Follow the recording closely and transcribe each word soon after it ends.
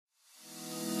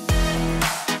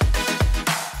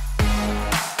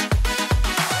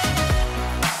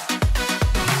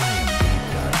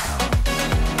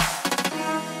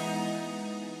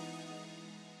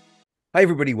Hi,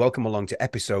 everybody. Welcome along to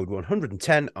episode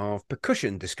 110 of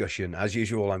Percussion Discussion. As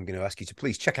usual, I'm going to ask you to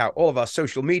please check out all of our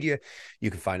social media.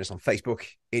 You can find us on Facebook,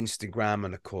 Instagram,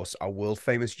 and of course, our world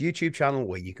famous YouTube channel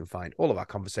where you can find all of our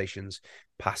conversations,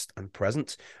 past and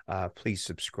present. Please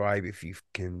subscribe if you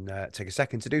can take a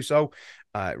second to do so.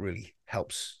 It really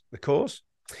helps the cause.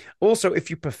 Also, if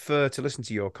you prefer to listen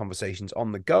to your conversations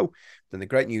on the go, then the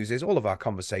great news is all of our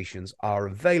conversations are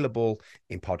available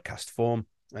in podcast form.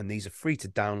 And these are free to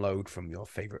download from your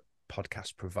favorite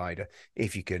podcast provider.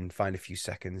 If you can find a few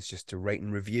seconds just to rate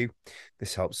and review,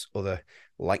 this helps other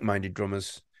like-minded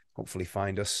drummers hopefully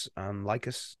find us and like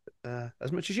us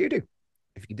as much as you do.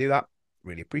 If you can do that,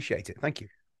 really appreciate it. Thank you.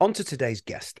 On to today's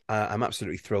guest. I'm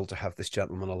absolutely thrilled to have this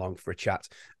gentleman along for a chat.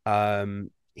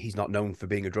 He's not known for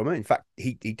being a drummer. In fact,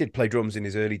 he did play drums in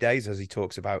his early days, as he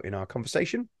talks about in our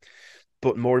conversation.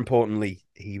 But more importantly,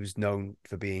 he was known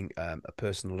for being a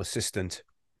personal assistant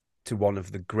to one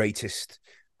of the greatest,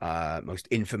 most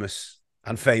infamous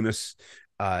and famous,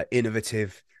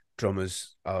 innovative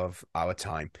drummers of our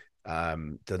time,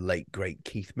 the late, great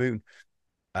Keith Moon.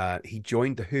 He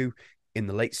joined The Who in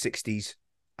the late 60s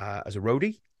as a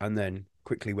roadie and then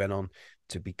quickly went on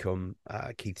to become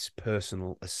Keith's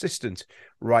personal assistant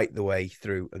right the way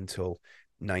through until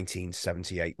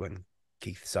 1978 when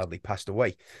Keith sadly passed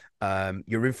away.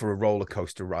 You're in for a roller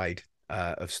coaster ride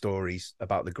of stories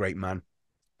about the great man.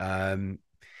 And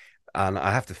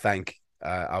I have to thank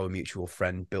our mutual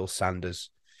friend, Bill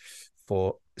Sanders,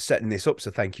 for setting this up.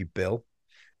 So thank you, Bill.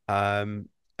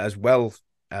 As well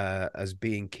as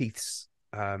being Keith's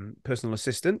personal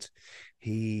assistant,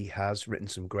 he has written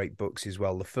some great books as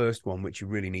well. The first one, which you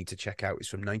really need to check out, is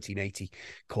from 1980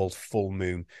 called Full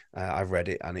Moon. I've read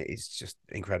it and it is just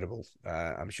incredible.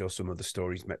 I'm sure some of the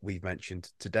stories we've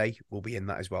mentioned today will be in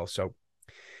that as well. So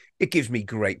it gives me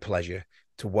great pleasure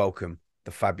to welcome the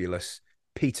fabulous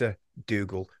Peter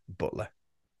Dougal Butler.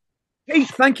 Pete,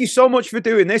 thank you so much for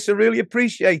doing this. I really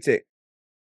appreciate it.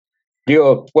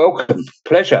 You're welcome.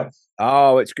 Pleasure.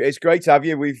 Oh, it's great to have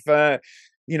you. We've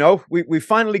we've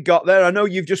finally got there. I know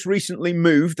you've just recently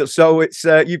moved, so it's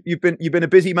you've been a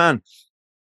busy man.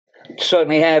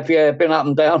 Certainly have. Yeah, been up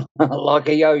and down like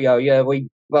a yo-yo. Yeah, we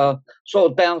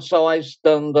sort of downsized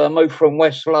and moved from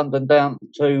West London down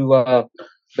to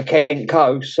the Kent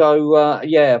coast. So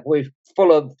yeah, we're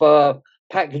full of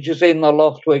packages in the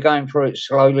loft. We're going through it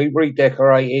slowly,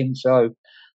 redecorating. So,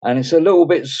 and it's a little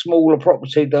bit smaller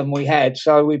property than we had,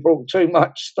 so we brought too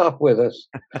much stuff with us.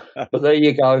 But there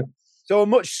you go. So a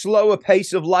much slower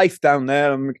pace of life down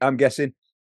there, I'm guessing.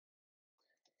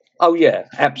 Oh yeah,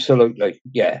 absolutely.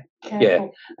 Yeah, yeah,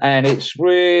 and it's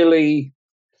really,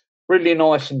 really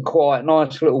nice and quiet.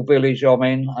 Nice little village I'm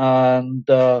in,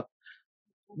 and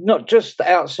not just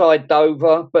outside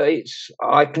Dover, but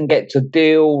I can get to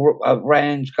Deal,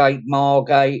 Ramsgate,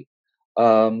 Margate,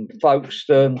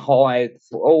 Folkestone, Hythe,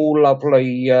 all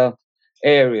lovely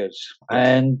areas,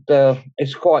 and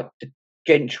it's quite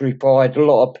gentrified. A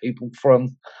lot of people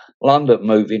from London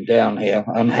moving down here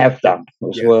and have done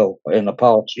as well in the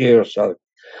past year or so.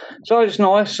 So it's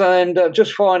nice, and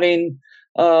just finding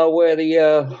where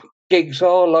the gigs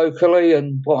are locally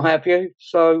and what have you.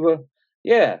 So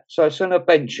yeah, so it's an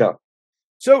adventure.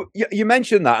 So you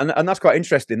mentioned that, and that's quite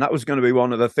interesting. That was going to be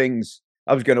one of the things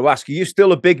I was going to ask. Are you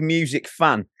still a big music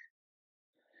fan?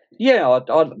 Yeah,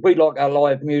 we like our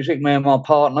live music, me and my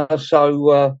partner.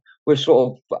 So we're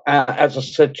sort of, as I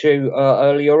said to you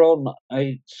earlier on,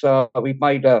 we've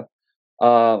made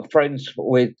friends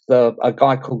with a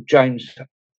guy called James,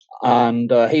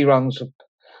 and he runs a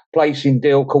place in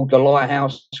Deal called the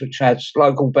Lighthouse, which has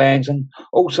local bands and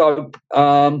also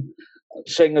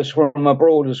singers from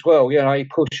abroad as well. You know, he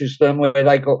pushes them where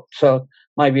they got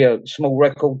maybe a small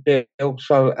record deal.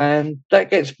 So, and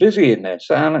that gets busy in there.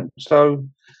 So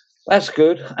that's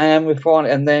good. And we find,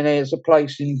 and then there's a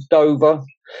place in Dover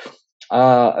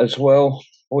as well,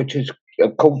 which is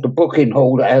called the Booking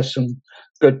Hall, that has some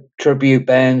good tribute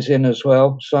bands in as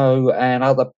well. So, and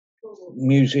other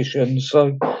musicians.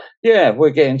 So, yeah,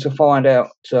 we're getting to find out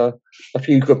a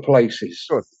few good places.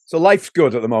 Good. So life's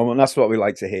good at the moment. That's what we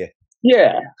like to hear.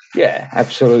 Yeah,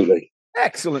 absolutely.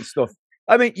 Excellent stuff.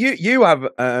 I mean, you have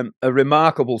a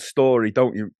remarkable story,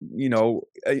 don't you? You know,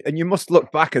 and you must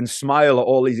look back and smile at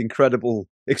all these incredible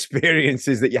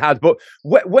experiences that you had. But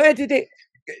where did it?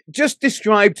 Just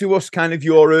describe to us kind of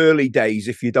your early days,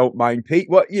 if you don't mind, Pete.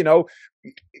 What well,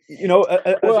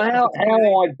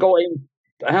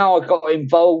 how I got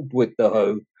involved with the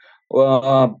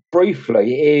Who,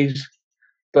 briefly, is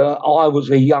that I was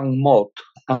a young mod.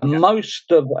 And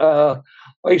most of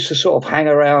I used to sort of hang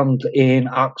around in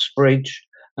Uxbridge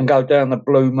and go down the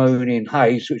Blue Moon in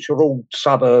Hayes, which are all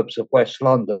suburbs of West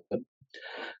London,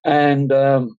 and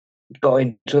got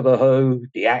into the Who,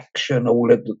 the Action,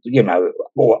 all of the,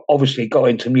 well, obviously got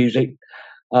into music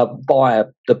by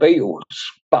the Beatles,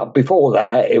 but before that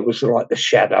it was like the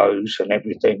Shadows and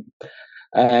everything.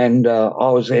 And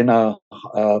I was in I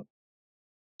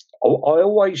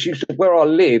always used to, where I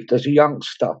lived as a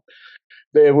youngster,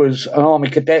 there was an army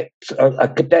cadet, a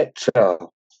cadet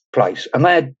place, and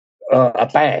they had a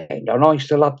band, and I used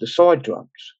to love the side drums.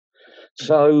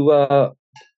 So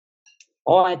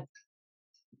I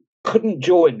couldn't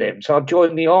join them, so I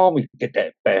joined the army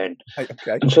cadet band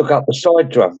and took up the side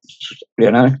drums,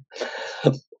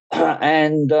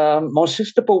 And my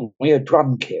sister bought me a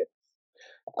drum kit,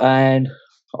 and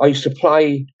I used to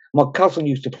play. My cousin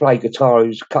used to play guitar,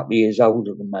 who's a couple of years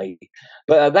older than me.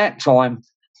 But at that time,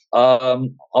 I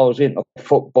was into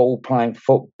football, playing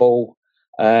football,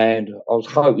 and I was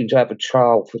hoping to have a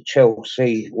trial for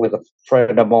Chelsea with a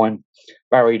friend of mine,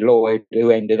 Barry Lloyd, who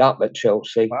ended up at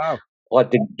Chelsea. Wow. I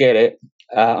didn't get it,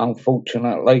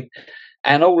 unfortunately.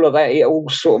 And all of that, it all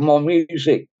sort of, my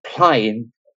music playing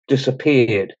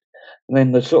disappeared. And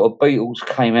then the sort of Beatles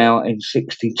came out in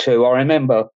 '62. I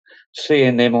remember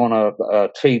seeing them on a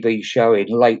TV show in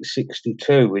late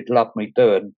 '62 with Love Me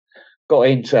Do, and got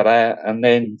into that. And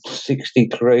then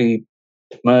 '63,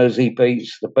 Mersey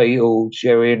Beats, the Beatles,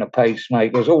 Jerry and the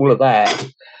Pacemakers, all of that.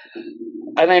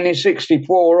 And then in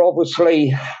 '64,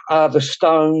 obviously, the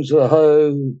Stones, the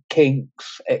Who,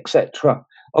 Kinks, etc.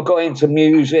 I got into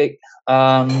music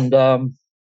and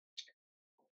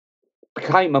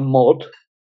became a mod,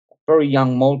 very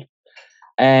young mod,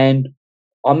 and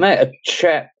I met a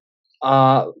chap.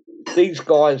 These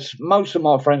guys, most of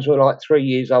my friends were like 3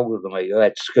 years older than me, who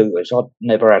had scooters. I'd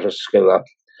never had a scooter.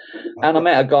 And I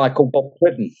met a guy called Bob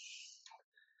Pridden,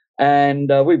 and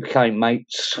we became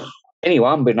mates. Anyway,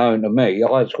 unbeknown to me, I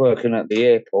was working at the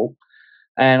airport,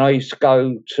 and I used to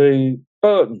go to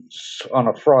Burton's on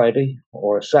a Friday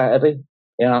or a Saturday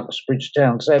in Uxbridge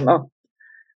Town Centre.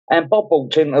 And Bob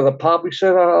walked into the pub. He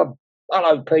said,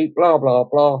 "Hello, Pete, blah, blah,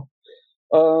 blah.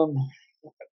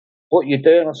 What you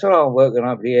doing?" I said, "I'm working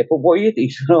over the airport." "What are you doing?" He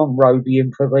said, "I'm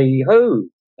roadieing for the Who."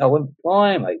 I went,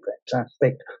 "Blimey,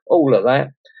 fantastic," all of that.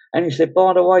 And he said,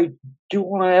 "By the way, do you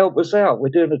want to help us out? We're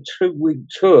doing a 2-week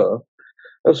tour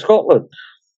of Scotland."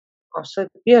 I said,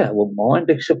 "Yeah, I wouldn't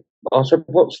mind." I said,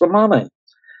 "What's the money?"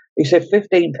 He said,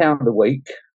 £15 a week,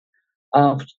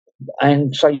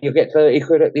 and so you get 30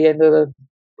 quid at the end of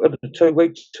the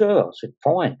 2-week tour. I said,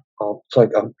 "Fine, I'll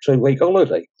take a 2-week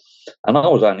holiday." And I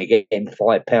was only getting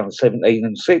 £5.17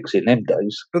 and 6 in them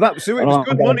days. So it was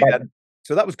good money then.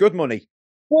 So that was good money.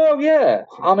 Well, yeah.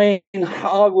 I mean,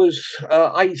 I was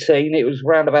 18. It was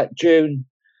around about June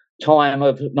time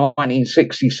of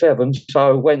 1967. So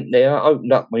I went there,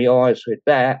 opened up my eyes with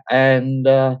that, and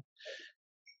then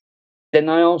they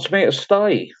asked me to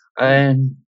stay.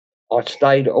 And I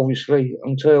stayed, obviously,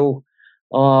 until,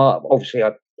 obviously,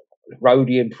 I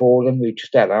roadieing for them. We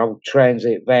just had an old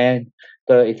transit van,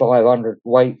 3,500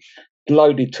 weight,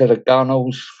 loaded to the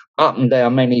gunnels, up and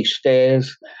down many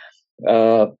stairs,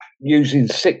 using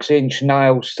 6-inch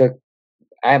nails to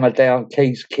hammer down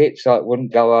Keith's kit so it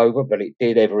wouldn't go over, but it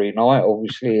did every night,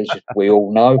 obviously, as we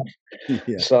all know.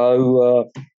 Yeah. So,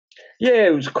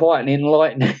 it was quite an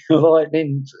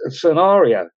enlightening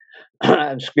scenario.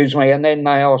 Excuse me. And then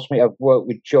they asked me to work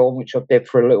with John, which I did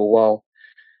for a little while.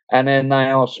 And then they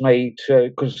asked me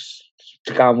to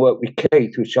go and work with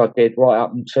Keith, which I did right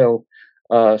up until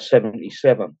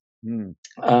 '77.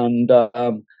 And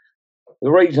the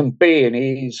reason being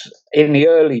is, in the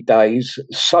early days,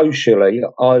 socially,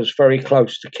 I was very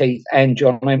close to Keith and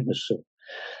John Entwistle.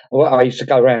 Well, I used to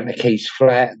go around to Keith's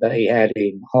flat that he had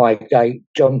in Highgate.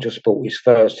 John just bought his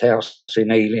first house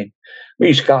in Ealing. We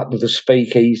used to go up to the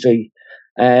Speakeasy,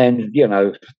 and,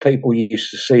 people you used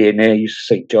to see in there, used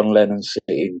to see John Lennon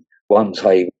sitting one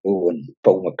table and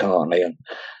Paul McCartney. And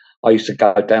I used to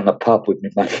go down the pub with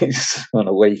my mates on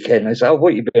a weekend. They said, "Oh,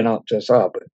 what you been up to?" I said,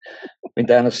 "I've been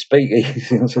down to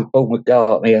Speakeasy." I said, "Paul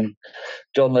McCartney and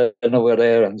John Lennon were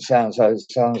there, and so-and-so,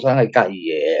 so-and-so." And they go,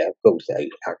 "Yeah, of course they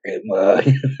fucking were."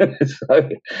 So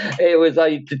it was,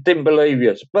 I didn't believe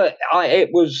you. But I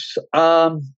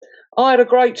had a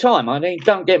great time. I mean,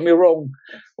 don't get me wrong.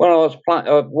 When I was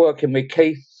working with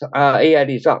Keith, he had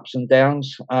his ups and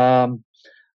downs.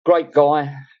 Great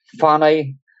guy,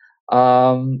 funny.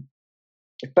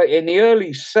 But in the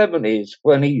early '70s,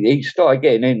 when he started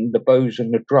getting into the booze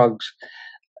and the drugs,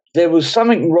 there was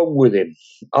something wrong with him.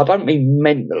 I don't mean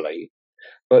mentally,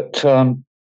 but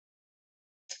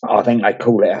I think they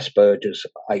call it Asperger's,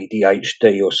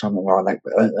 ADHD or something like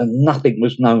that. And nothing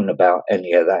was known about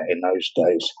any of that in those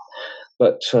days.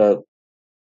 But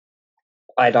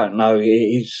I don't know.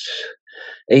 He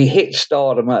hit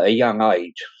stardom at a young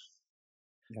age,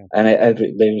 and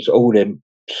there was all them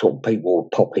sort of people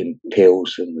popping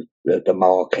pills and the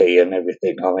marquee and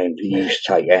everything. I mean, he used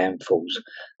to take handfuls,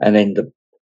 and then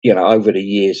over the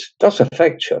years, it does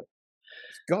affect you.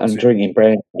 And drinking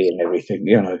brandy and everything,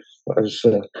 as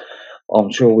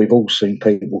I'm sure we've all seen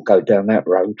people go down that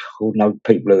road, or know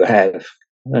people who have,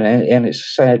 and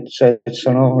it's a sad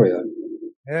scenario.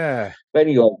 Yeah. But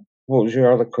anyway, what was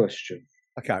your other question?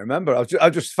 I can't remember.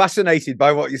 I'm just fascinated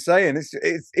by what you're saying.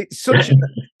 It's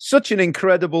such an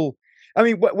incredible. I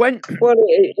mean, when well,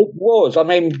 it was. I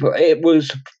mean, it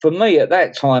was for me at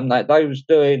that time that they was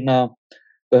doing the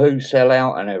Who Sell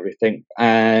Out and everything,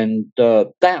 and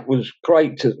that was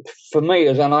great for me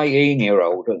as an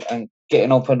 18-year-old and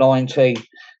getting off a 19,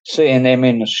 seeing them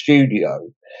in the studio,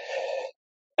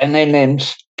 and then them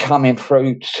coming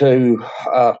through to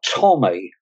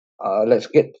Tommy. Let's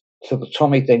get to the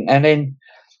Tommy thing, and then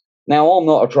now I'm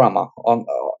not a drummer,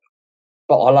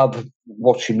 but I love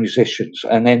watching musicians,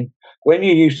 and then when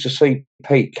you used to see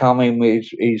Pete come in with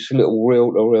his little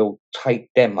reel-to-reel tape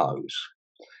demos,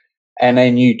 and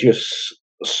then you just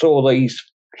saw these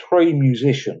three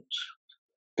musicians,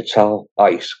 guitar,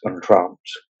 bass, and drums.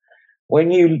 When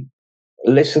you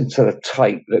listen to the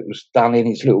tape that was done in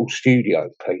his little studio,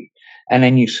 Pete, and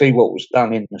then you see what was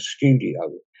done in the studio,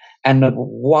 and the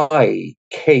way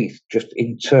Keith just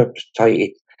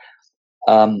interpreted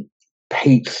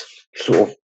Pete's sort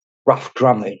of rough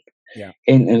drumming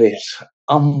into this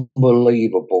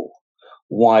unbelievable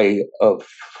way of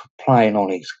playing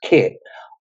on his kit.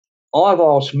 I've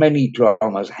asked many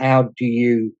drummers, how do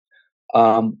you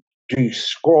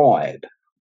describe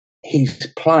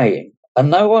his playing? And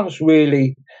no one's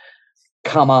really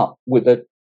come up with a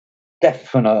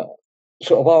definite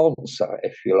sort of answer,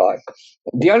 if you like.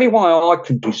 The only way I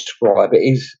can describe it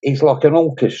is like an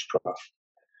orchestra,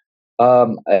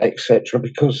 etc.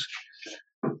 Because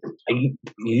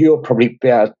you'll probably be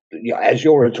able, as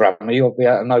you're a drummer, you'll be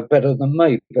able to know better than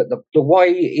me. But the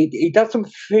way he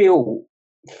doesn't fill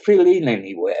in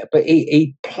anywhere, but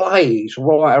he plays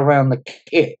right around the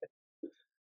kit,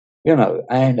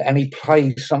 and he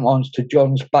plays sometimes to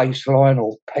John's bass line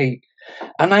or Pete.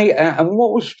 And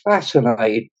what was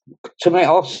fascinating to me,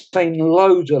 I've seen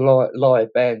loads of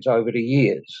live bands over the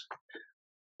years,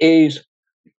 is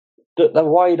that the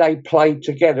way they played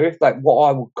together, if they what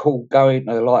I would call going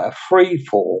to like a free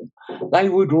form, they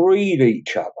would read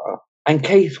each other, and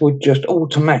Keith would just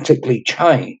automatically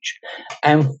change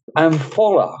and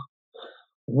follow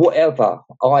whatever,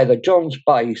 either John's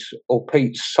bass or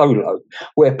Pete's solo,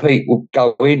 where Pete would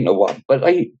go into one. But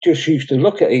they just used to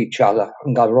look at each other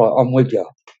and go, right, I'm with you.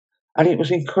 And it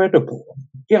was incredible,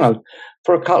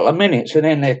 for a couple of minutes, and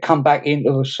then they'd come back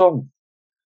into the song.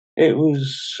 It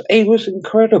was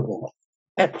incredible.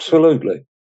 Absolutely.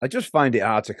 I just find it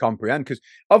hard to comprehend because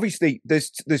obviously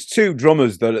there's two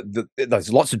drummers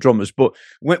there's lots of drummers, but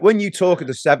when you talk of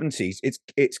the 70s,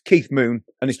 it's Keith Moon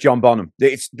and it's John Bohnam.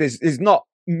 There's not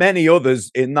many others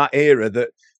in that era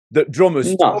that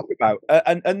drummers talk about,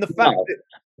 and the fact that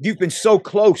you've been so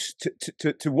close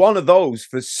to one of those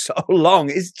for so long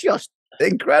is just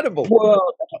incredible. Well,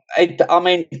 I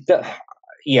mean.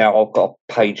 I've got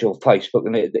a page on Facebook,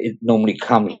 and it normally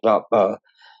comes up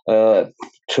 2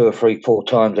 or 3, 4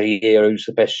 times a year. Who's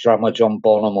the best drummer, John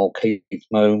Bohnam or Keith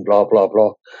Moon? Blah blah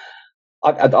blah.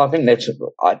 I think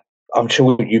I'm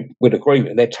sure you would agree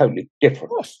with. They're totally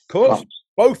different. Of course.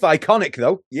 Both iconic,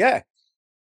 though. Yeah.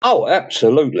 Oh,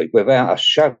 absolutely, without a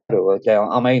shadow of a doubt.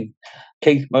 I mean,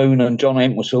 Keith Moon and John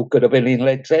Entwistle could have been in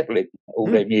Led Zeppelin all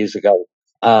them years ago.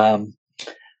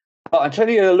 But I'll tell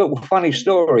you a little funny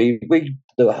story.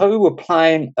 The Who were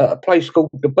playing at a place called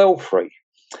the Belfry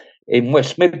in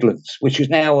West Midlands, which is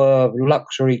now a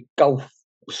luxury golf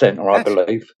centre, I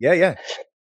believe. Yeah.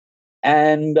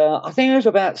 And I think it was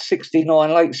about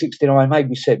 69, late 69,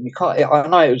 maybe 70. I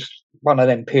know it was one of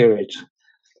them periods.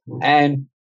 And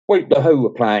the Who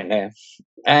were playing there.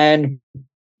 And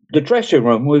the dressing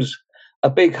room was a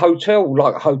big hotel,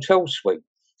 like a hotel suite.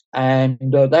 And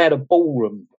they had a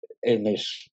ballroom in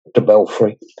the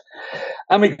Belfry,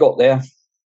 and we got there.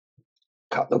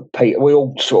 Pete, we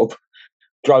all sort of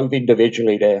drove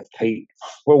individually there. Pete,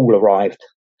 we all arrived,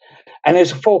 and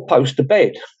there's a 4-poster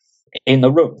bed in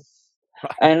the room,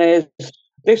 and there's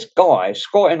this guy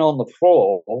squatting on the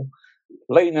floor,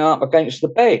 leaning up against the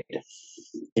bed.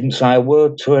 Didn't say a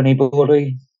word to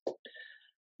anybody.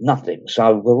 nothing.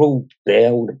 So we're all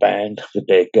there, all the band with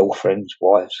their girlfriends,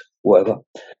 wives, whatever.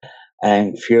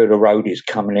 And a few of the roadies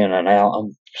coming in and out.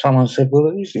 And someone said,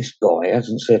 well, who's this guy? He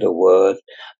hasn't said a word.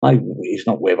 Maybe he's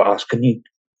not with us. Can you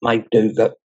maybe do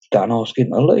that? Don't ask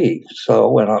him to leave. So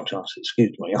I went up to him. I said,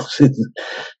 excuse me. I said,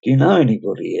 do you know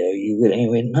anybody here? He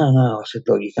went, no. I said,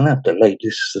 look, you're going to have to leave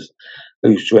this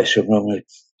whose dressing room. We're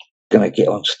going to get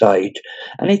on stage.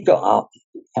 And he got up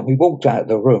and we walked out of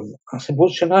the room. I said,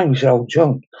 what's your name? He said, oh,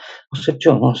 John. I said,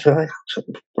 John. I said,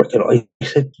 he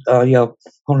said, yeah,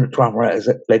 I'm the drummer at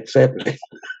Led Zeppelin.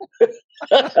 He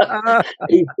said,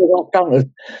 I've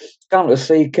come to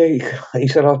see Keith. He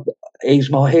said, he's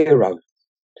my hero.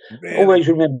 Really? Always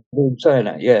remember him saying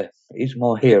that. Yeah, he's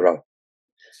my hero.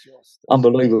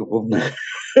 Unbelievable.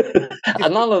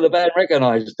 And none of the band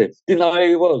recognised him. Didn't know who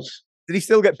he was. Did he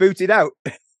still get booted out?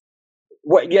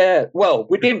 Well, yeah. Well,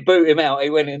 we didn't boot him out. He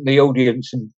went in the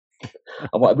audience, and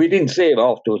we didn't see him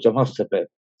afterwards. I must have been.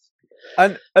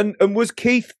 And was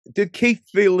Keith? Did Keith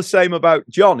feel the same about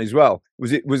John as well?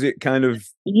 Was it kind of?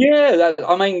 Yeah,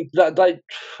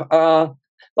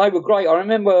 they were great. I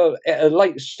remember in the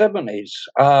late 70s,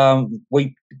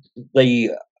 the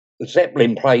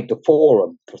Zeppelin played the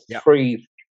Forum for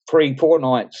 4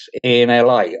 nights in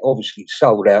LA. Obviously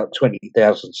sold out,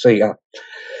 20,000 seater,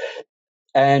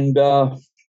 and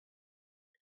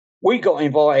we got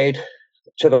invited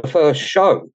to the first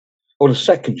show or the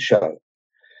second show.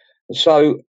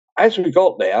 So as we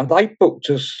got there, they booked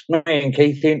us, me and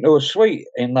Keith, into a suite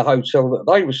in the hotel that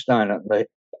they were staying at,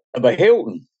 the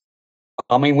Hilton.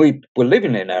 I mean, we were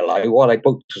living in LA while they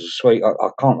booked us a suite. I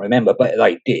can't remember, but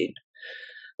they did.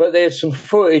 But there's some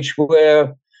footage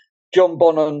where John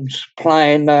Bohnam's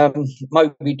playing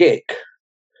Moby Dick,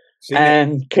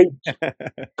 and Keith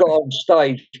got on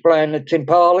stage playing the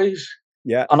timpalis.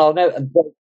 Yeah, and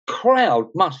the crowd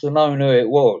must have known who it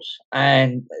was,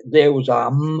 and there was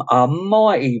a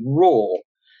mighty roar.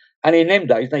 And in them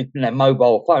days, they didn't have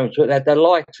mobile phones, but they had their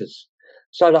lighters.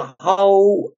 So the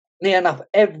whole, near enough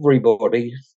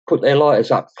everybody put their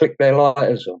lighters up, clicked their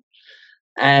lighters on.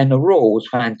 And the roar was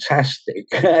fantastic.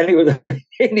 And it was,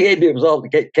 in the end, it was hard to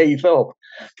get Keith off.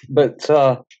 But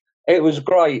it was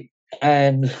great.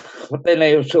 And then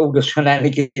there was all the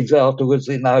shenanigans afterwards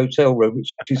in the hotel room,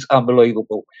 which is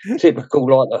unbelievable. Typical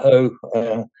like the Who,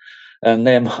 and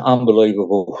them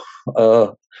unbelievable.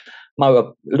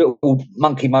 Little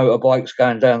monkey motorbikes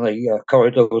going down the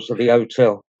corridors of the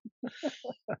hotel.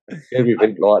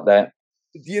 Everything like that.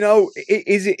 You know,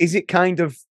 is it kind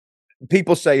of,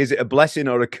 people say, is it a blessing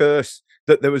or a curse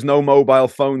that there was no mobile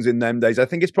phones in them days? I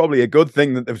think it's probably a good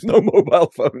thing that there was no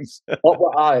mobile phones.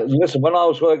 Listen, when I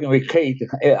was working with Keith,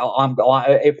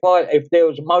 if there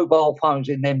was mobile phones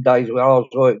in them days when I was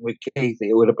working with Keith,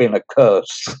 it would have been a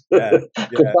curse. Because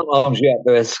sometimes you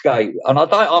had to escape, and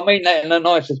I mean that in the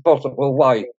nicest possible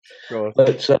way. Sure.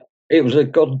 But it was a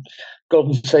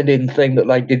God-sending thing that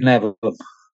they didn't have them,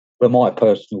 from my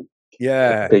personal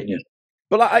opinion.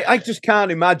 But I just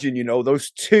can't imagine, you know, those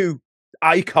two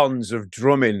icons of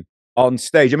drumming on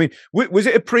stage. I mean, was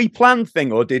it a pre-planned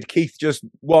thing, or did Keith just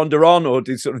wander on, or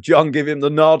did sort of John give him the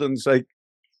nod and say?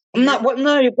 No,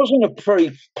 it wasn't a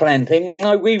pre-planned thing.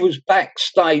 No, we was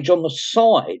backstage on the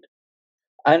side,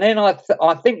 and then I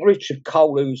think Richard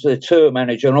Cole, who's the tour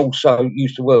manager and also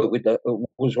used to work with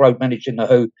was road managing the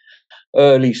Who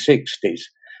early 60s,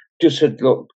 just said,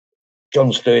 look,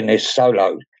 John's doing this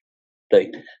solo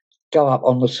thing. Go up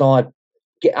on the side,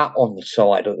 get up on the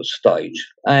side of the stage.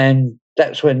 And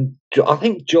that's when I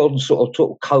think John sort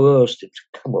of coerced him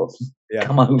to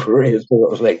come over here,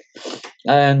 sort of thing.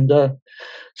 And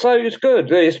so it's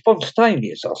good. It's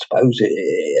spontaneous, I suppose,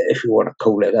 if you want to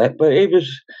call it that. But it was,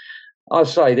 I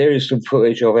say, there is some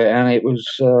footage of it, and it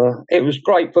was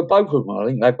great for both of them. I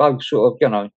think they both sort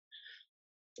of,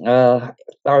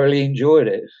 thoroughly enjoyed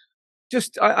it.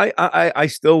 Just, I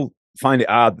still find it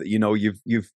hard that, you know,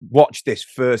 you've watched this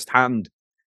firsthand,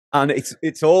 and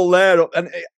it's all there. And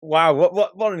wow,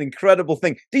 what an incredible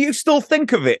thing! Do you still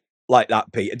think of it like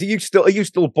that, Peter? Are you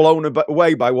still blown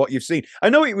away by what you've seen? I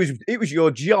know it was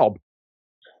your job.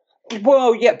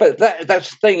 Well, yeah, but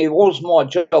that's the thing. It was my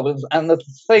job, and the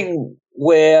thing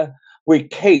where with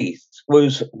Keith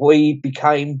was we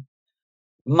became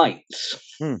mates.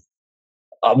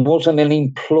 I wasn't an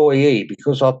employee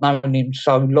because I'd known him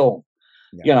so long.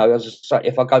 Yeah. You know, as I say,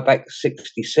 if I go back to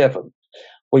 67,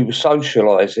 we were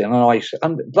socialising,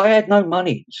 and they had no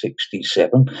money in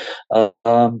 67.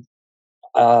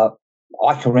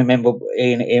 I can remember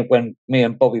when me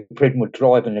and Bobby Pridden were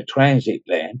driving a transit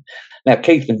van. Now,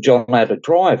 Keith and John had a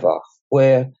driver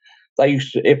where they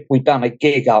used to, if we'd done a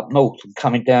gig up north and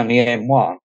coming down the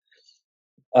M1,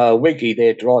 Wiggy,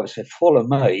 their driver, said, "Follow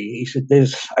me." He said,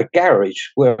 "There's a garage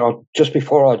where just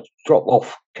before I drop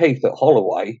off Keith at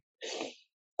Holloway,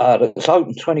 that's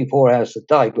open 24 hours a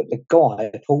day, but the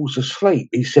guy falls asleep."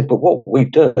 He said, "But what we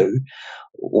do,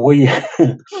 we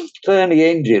turn the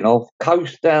engine off,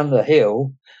 coast down the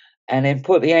hill, and then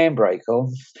put the handbrake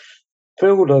on,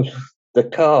 fill the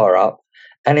car up,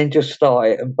 and then just start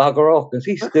it and bugger off because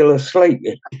he's still asleep."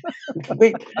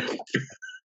 we,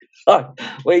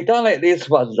 we done it this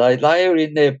one day. They were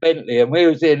in their Bentley and we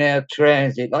was in our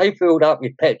Transit. They filled up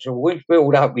with petrol, we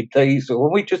filled up with diesel,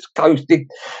 and we just coasted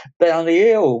down the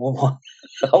hill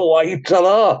away to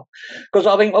that. Because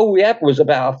I think all we had was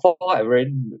about a fiver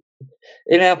in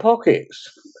our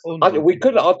pockets. We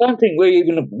could. I don't think we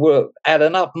even had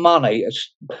enough money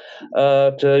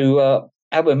to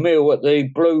have a meal at the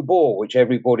Blue Boar, which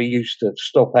everybody used to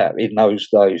stop at in those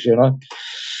days. You know.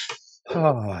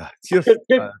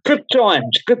 Good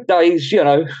times, good days. You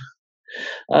know.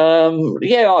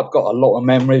 Yeah, I've got a lot of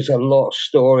memories, a lot of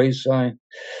stories.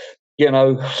 You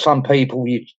know, some people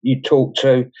you talk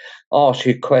to ask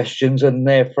you questions, and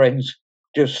their friends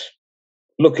just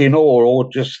look in awe or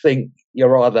just think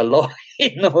you're either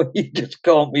lying or you just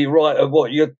can't be right at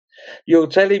what you're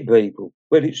telling people.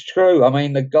 But it's true. I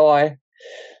mean, the guy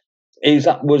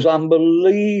was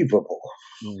unbelievable.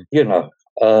 You know,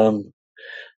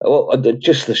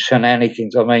 just the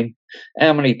shenanigans. I mean,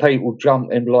 how many people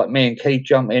jump in, like me and Keith,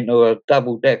 jump into a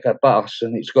double-decker bus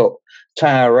and it's got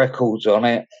Tower Records on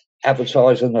it,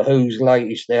 advertising the Who's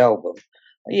latest album.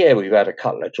 Yeah, we've had a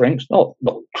couple of drinks, not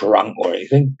drunk or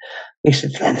anything. He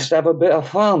said, "Let's have a bit of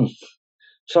fun."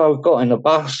 So I got in the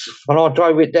bus and I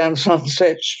drove it down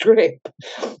Sunset Strip.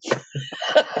 Have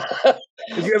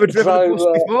you ever driven a bus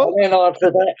before? And then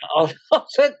after that, I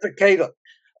said to Keith,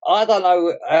 "I don't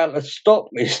know how to stop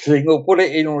this thing or put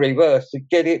it in reverse to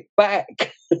get it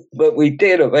back." But we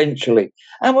did eventually.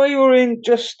 And we were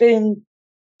just in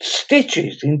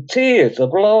stitches, in tears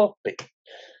of laughter.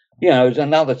 You know, there's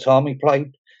another time we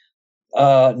played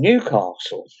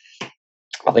Newcastle.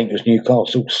 I think it was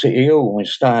Newcastle City Hall. We were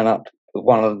staying up at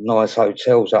one of the nice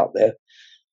hotels up there,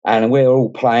 and we were all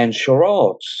playing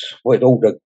charades with all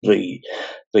the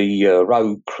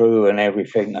road crew and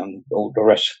everything, and all the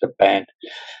rest of the band.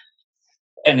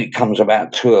 And it comes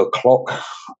about 2:00,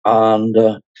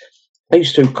 and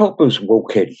these two coppers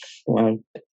walk in,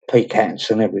 peak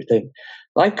hats and everything.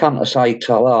 They come to say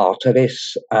ta-la to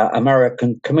this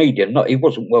American comedian. He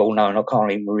wasn't well known, I can't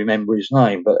even remember his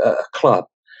name, but at a club.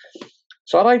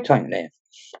 So they take their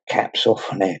caps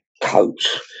off and their coats,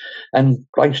 and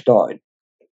they started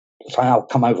saying, "I'll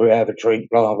come over here, have a drink,"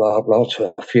 blah, blah, blah,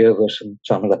 to a few of us and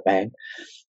some of the band.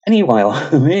 Anyway,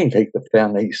 me and Keith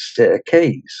found these set of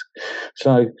keys.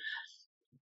 So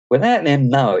without them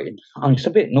knowing, it's a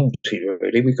bit naughty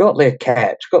really, we got their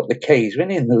caps, got the keys,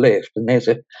 went in the lift, and there's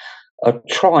a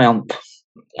Triumph,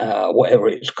 whatever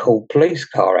it's called, police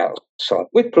car outside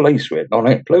with police written on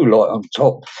it, blue light on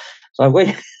top. So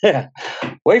we've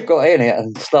got in it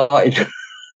and started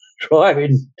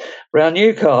driving around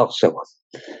Newcastle,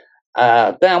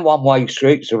 down one-way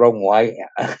streets the wrong way.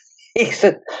 He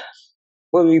said,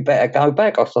 "Well, we better go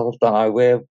back." I said, "I don't know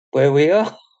where we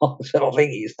are." I said, "I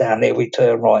think it's down there, we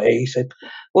turn right here." He said,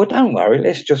 "Well, don't worry,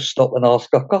 let's just stop and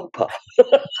ask a copper."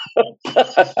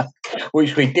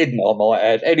 Which we didn't, I might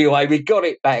add. Anyway, we got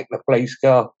it back, the police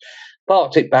car,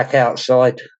 parked it back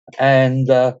outside, and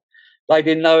they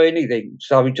didn't know anything.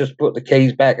 So we just put the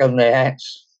keys back on their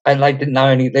hats, and they didn't know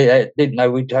anything. They didn't know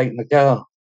we'd taken the car.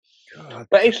 God.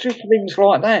 But it's just things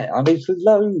like that. I mean, there's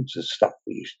loads of stuff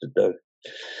we used to do.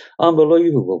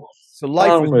 Unbelievable. So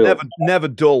life was never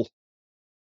dull.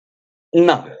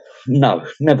 No,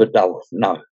 never dull.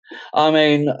 No. I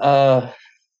mean,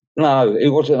 no, it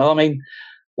wasn't. I mean,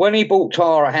 when he bought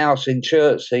Tara a house in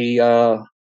Chertsey,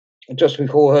 just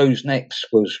before Who's Next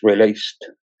was released,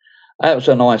 that was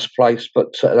a nice place,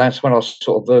 but that's when I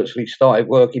sort of virtually started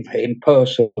working for him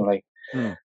personally.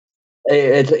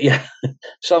 Yeah,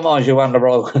 sometimes you wonder,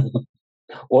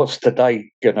 what's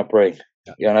today going to bring,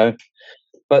 you know?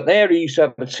 But there he used to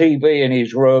have a TV in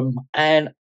his room, and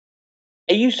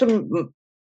he used to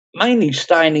mainly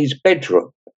stay in his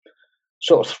bedroom,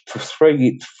 sort of for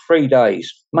three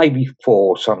days, maybe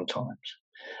 4 sometimes.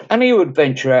 And he would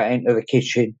venture out into the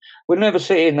kitchen. We'd never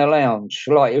sit in the lounge,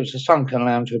 like it was a sunken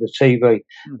lounge with a TV.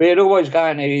 But he'd always go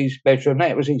into his bedroom.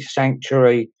 That was his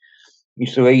sanctuary. He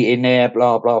used to eat in there,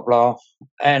 blah, blah, blah.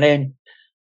 And then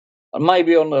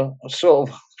maybe on the sort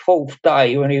of 4th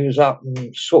day when he was up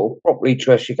and sort of properly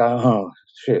dressed, you go, "Oh,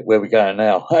 shit, where are we going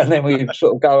now?" And then we'd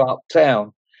sort of go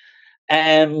uptown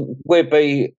and we'd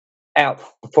be out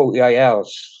for 48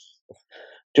 hours.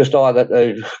 just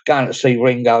either going to see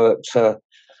Ringo at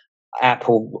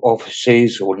Apple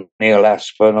offices or Neil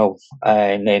Aspinall,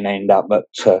 and then end up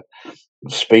at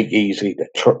Speakeasy, the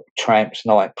Tramps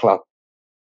nightclub.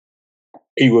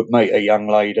 He would meet a young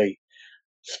lady,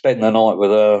 spend the night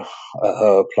with her at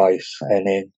her place, and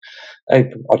then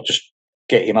I'd just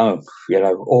get him home,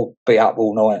 or be up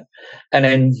all night, and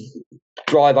then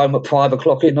drive home at 5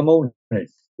 o'clock in the morning.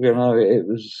 It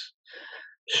was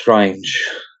strange.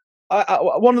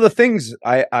 One of the things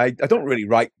I don't really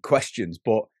write questions,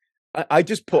 but I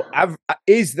just put,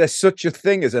 is there such a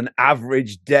thing as an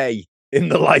average day in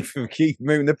the life of Keith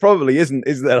Moon? There probably isn't,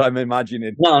 is there? I'm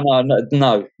imagining. No,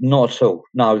 not at all.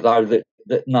 No, though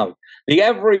no. The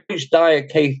average day of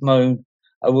Keith Moon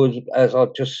was, as I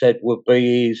just said, would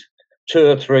be his 2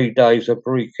 or 3 days of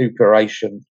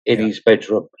recuperation in his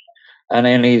bedroom, and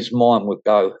then his mind would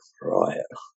go, right,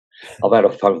 I've had a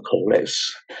phone call.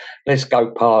 Let's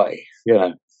go party,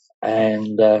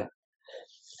 and.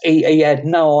 He had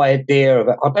no idea of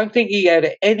it. I don't think he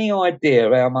had any idea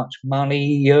how much money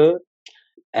he earned,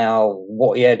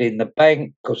 what he had in the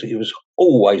bank, because he was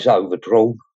always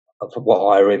overdrawn, from what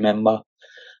I remember.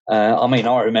 I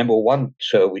remember one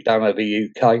tour we done over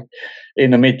the UK in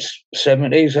the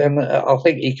mid-70s, and I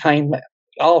think he came,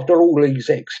 after all these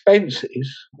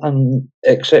expenses and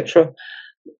etc.,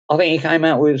 I think he came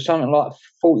out with something like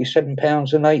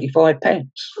 £47.85.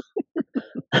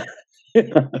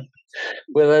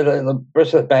 Where the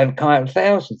rest of the band come out in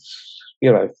thousands,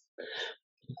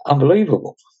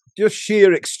 unbelievable. Just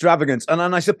sheer extravagance. And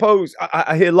I suppose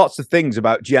I hear lots of things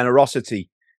about generosity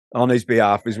on his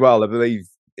behalf as well. I believe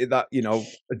that,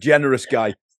 a generous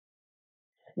guy.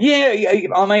 Yeah,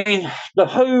 the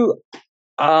Who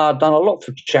done a lot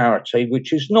for charity,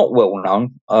 which is not well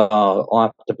known, I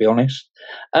have to be honest.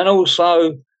 And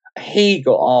also, he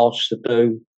got asked to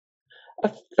do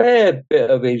a fair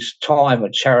bit of his time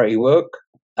at charity work,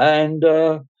 and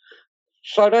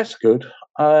so that's good.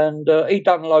 And he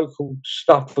done local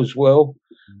stuff as well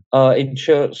in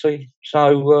Chertsey.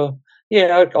 So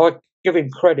I give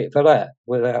him credit for that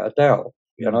without a doubt.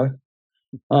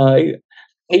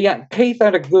 Keith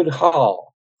had a good heart,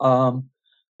 and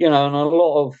a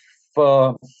lot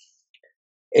of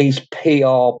his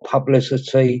PR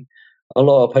publicity. A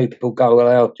lot of people go,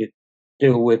 well, how do you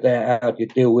deal with that? How do you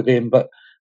deal with him? But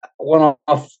when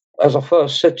as I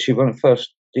first said to you when I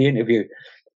first the interview,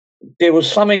 there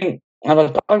was something, and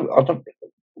I don't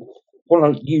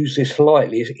want to use this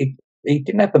lightly. He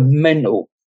didn't have a mental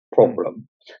problem.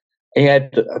 He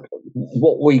had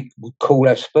what we would call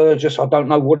Asperger's. I don't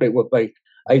know what it would be,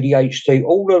 ADHD,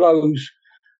 all of those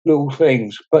little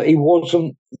things. But he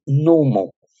wasn't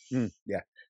normal.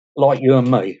 Like you and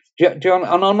me. Do you,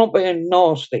 and I'm not being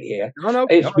nasty here. No.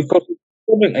 It's because the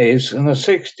 70s and the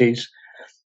 60s,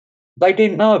 they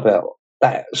didn't know about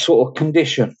that sort of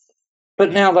condition.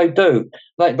 But now they do.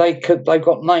 They've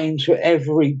got names for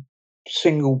every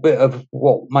single bit of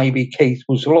what maybe Keith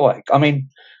was like. I mean,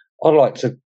 I'd like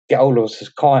to get hold of a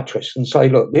psychiatrist and say,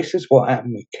 look, this is what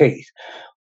happened with Keith.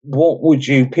 What would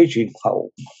you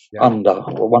pigeonhole under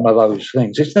one of those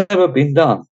things? It's never been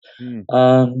done.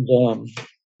 And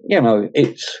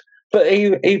but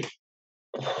he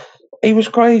was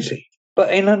crazy,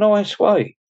 but in a nice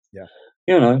way.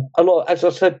 A lot, as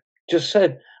I just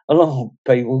said, a lot of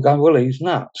people go, well, he's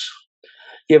nuts.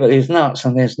 Yeah, but there's nuts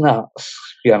and there's nuts.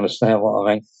 You understand what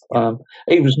I mean?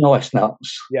 He was nice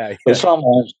nuts. But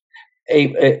sometimes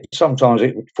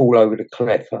it would fall over the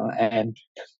cliff and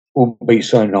wouldn't be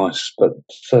so nice. But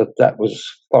that was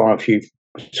far and few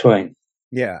between.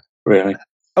 Yeah. Really.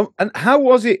 Oh, and how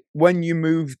was it when you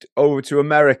moved over to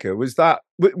America? Was that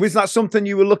something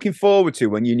you were looking forward to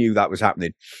when you knew that was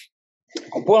happening?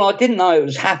 Well, I didn't know it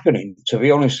was happening, to be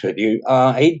honest with you.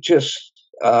 He just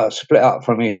split up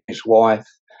from his wife,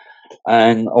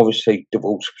 and obviously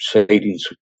divorce proceedings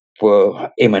were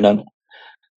imminent.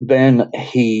 Then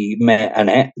he met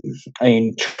Annette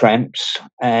in Tramps,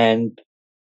 and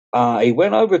he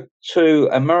went over to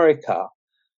America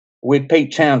with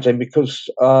Pete Townsend because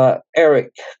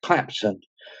Eric Clapton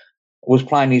was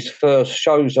playing his first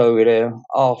shows over there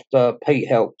after Pete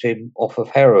helped him off of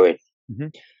heroin.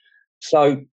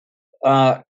 So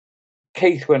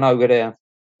Keith went over there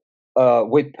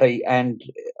with Pete and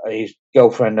his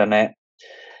girlfriend Annette,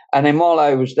 and then while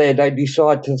I was there, they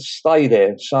decided to stay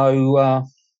there. So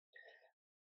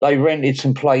they rented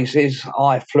some places.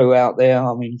 I flew out there.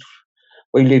 I mean,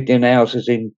 we lived in houses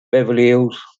in Beverly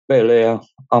Hills, Bel Air.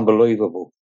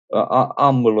 Unbelievable,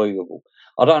 unbelievable.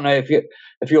 I don't know if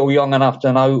you're young enough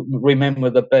to remember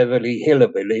the Beverly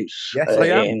Hillbillies. Yes, I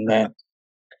am.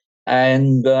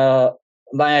 And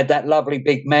they had that lovely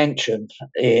big mansion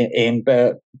in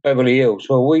Beverly Hills.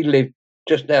 Well, we lived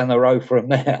just down the road from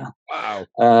there. Wow.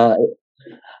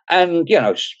 And, you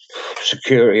know,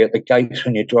 security at the gates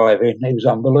when you drive in, it was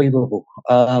unbelievable.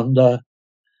 And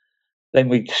then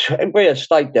we had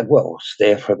stayed there, well,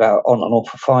 there for about on and off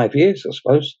for 5 years, I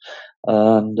suppose.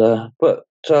 And but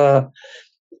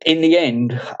in the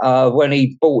end, when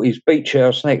he bought his beach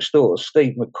house next door to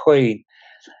Steve McQueen,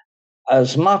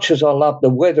 as much as I love the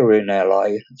weather in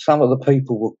LA, some of the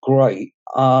people were great.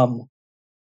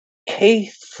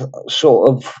 Keith sort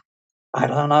of, I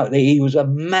don't know, he was a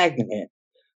magnet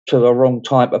to the wrong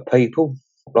type of people,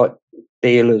 like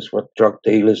dealers, drug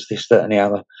dealers, this, that, and the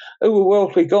other, who were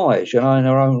wealthy guys, you know, in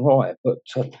their own right. But,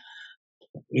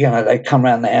 you know, they come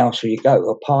around the house or you go to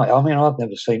a party. I mean, I've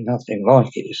never seen nothing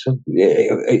like it. So,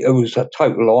 it was a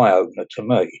total eye-opener to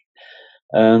me.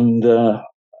 And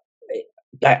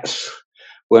that's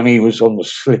when he was on the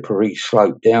slippery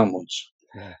slope downwards.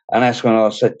 Yeah. And that's when I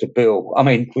said to Bill, I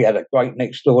mean, we had a great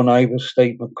next door neighbour,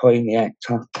 Steve McQueen, the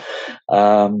actor.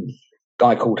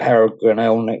 Guy called Harold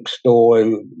Grinnell next door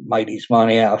who made his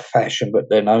money out of fashion, but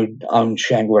then owned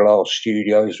Shangri-La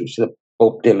Studios, which the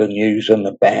Bob Dylan used and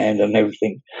the band and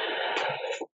everything.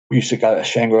 We used to go to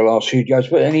Shangri-La Studios,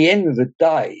 but at the end of the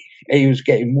day, he was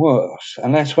getting worse.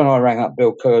 And that's when I rang up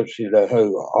Bill Kirby, the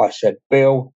Who. I said,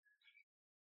 Bill,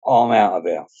 I'm out of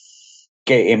here.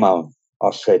 Get him home. I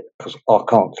said, because I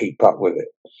can't keep up with it.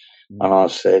 And I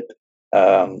said,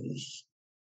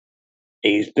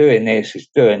 he's doing this, he's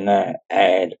doing that,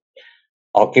 and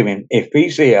I'll give him, if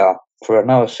he's here for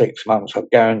another 6 months, I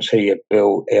guarantee you,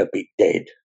 Bill, he'll be dead.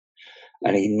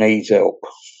 And he needs help.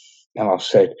 And I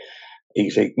said,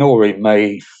 he's ignoring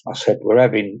me. I said, we're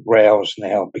having rows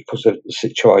now because of the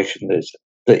situation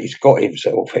that he's got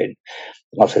himself in.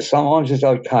 I said, sometimes it's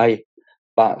okay,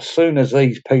 but as soon as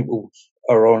these people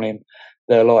are on him,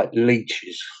 they're like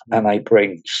leeches and they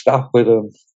bring stuff with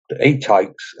them that he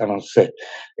takes. And I said,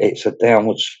 it's a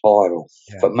downward spiral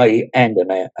for me and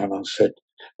Annette. And I said,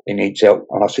 he needs help.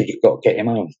 And I said, you've got to get him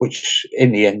home, which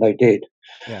in the end they did.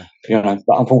 Yeah. You know,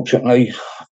 but unfortunately,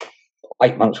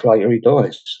 8 months later he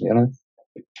dies, you know.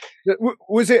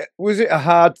 Was it a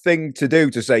hard thing to do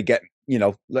to say, get me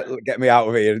out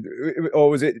of here? Or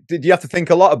was it, did you have to think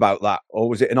a lot about that? Or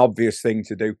was it an obvious thing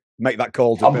to do, make that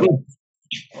call to Bill?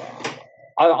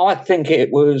 I think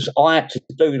it was, I had to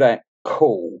do that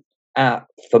call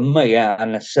for me out of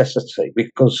necessity,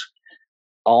 because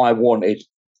I wanted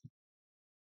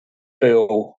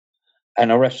Bill and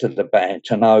the rest of the band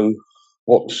to know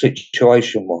what the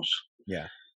situation was. Yeah.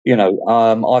 You know,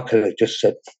 I could have just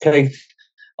said, Keith,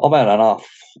 I've had enough.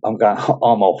 I'm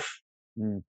off.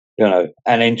 You know,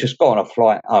 and then just got on a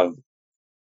flight home.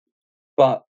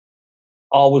 But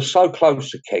I was so close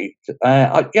to Keith.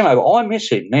 I miss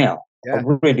him now. Yeah. I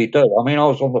really do. I mean, I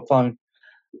was on the phone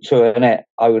to Annette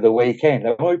over the weekend,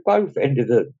 and we both ended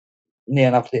near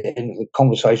enough the end of the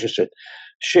conversation said,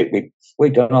 shit, we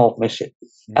don't half miss it.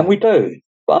 And we do.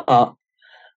 But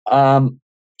to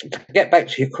get back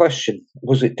to your question,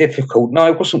 was it difficult? No,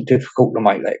 it wasn't difficult to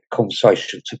make that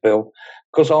conversation to Bill,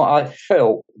 because I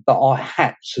felt that I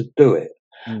had to do it.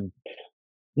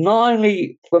 Not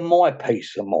only for my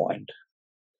peace of mind,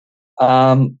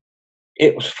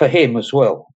 it was for him as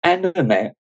well, and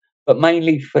Annette, but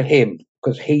mainly for him,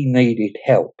 because he needed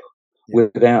help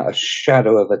without a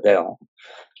shadow of a doubt.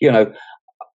 You know,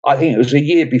 I think it was a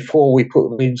year before we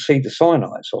put him in Cedar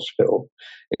Sinai's hospital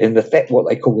in what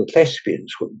they call the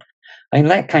thespians wing, and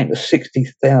that came to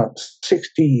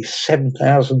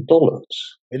 $67,000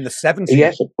 in the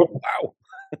 70s. Wow,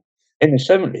 in the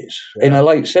 70s, in the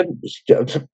late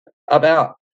 70s,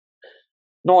 about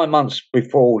 9 months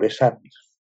before all this happened.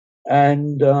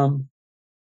 And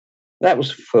that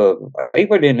was he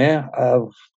went in there,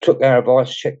 took our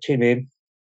advice, checked him in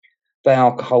for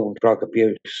alcohol and drug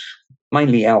abuse,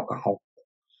 mainly alcohol.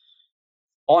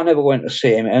 I never went to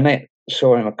see him, and Annette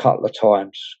saw him a couple of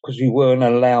times because you weren't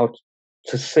allowed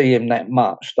to see him that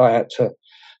much. They had to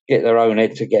get their own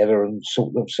head together and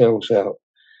sort themselves out.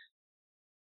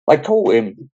 They caught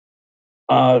him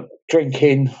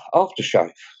drinking aftershave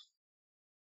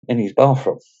in his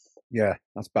bathroom. Yeah,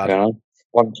 that's bad. You know,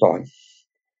 one time.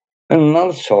 And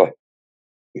another time,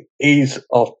 his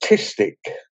artistic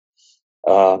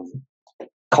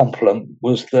compliment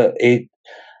was that he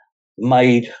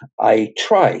made a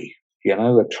tray, you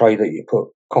know, a tray that you put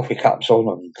coffee cups on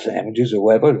and sandwiches or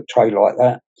whatever, a tray like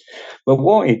that. But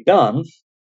what he'd done,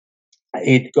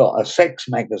 he'd got a sex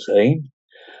magazine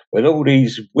with all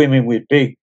these women with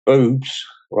big boobs,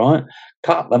 right?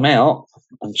 Cut them out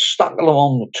and stuck them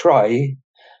on the tray,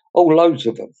 loads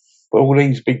of them, with all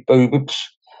these big boobs.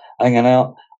 hanging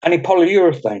out, and he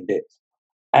polyurethaned it.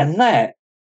 And that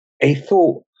he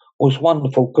thought was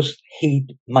wonderful because he'd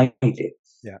made it.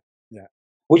 Yeah, yeah.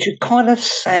 Which is kind of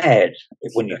sad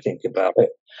when you think about it,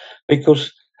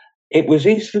 because it was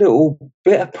his little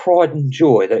bit of pride and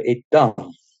joy that he'd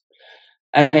done.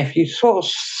 And if you sort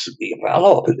of, a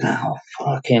lot of people, oh,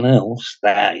 fucking hell, what's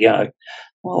that, you know,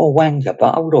 oh, wanker,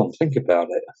 but hold on, think about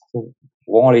it.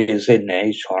 While he was in there,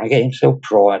 he's trying to get himself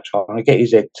dry, trying to get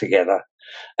his head together.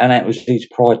 And that was his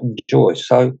pride and joy.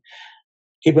 So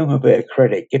give him a bit of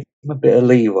credit, give him a bit of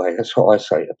leeway. That's what I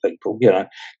say to people, you know,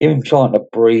 give him time to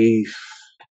breathe.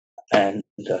 And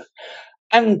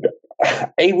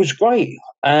he was great.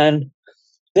 And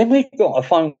then we got a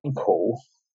phone call.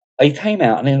 He came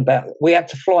out, and then we had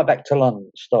to fly back to London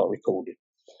to start recording.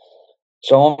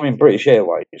 So I'm in British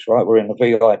Airways, right? We're in the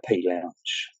VIP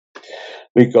lounge.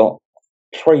 We got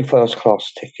 3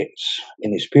 first-class tickets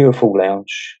in this beautiful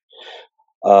lounge.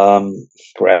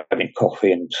 We're having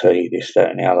coffee and tea, this, that,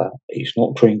 and the other. He's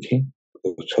not drinking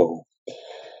at all.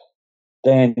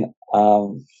 Then a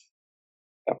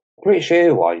British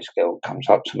Airways girl comes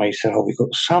up to me and said, "Oh, we've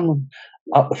got someone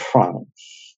up the front,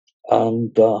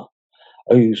 and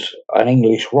who's an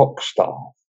English rock star,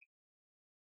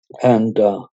 and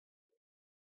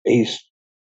he's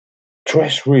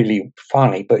dressed really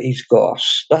funny, but he's got a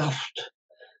stuffed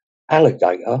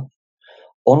alligator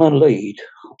on a lead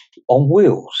on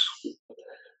wheels,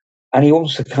 and he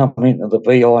wants to come into the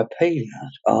VIP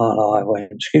lounge." And I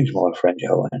went, "Excuse my French,"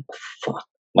 I went, "Fuck,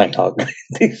 mate,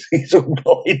 this is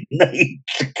all I need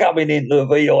coming into the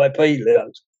VIP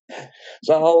lounge."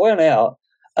 So I went out,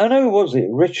 and who was it?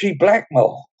 Richie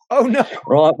Blackmore. Oh no!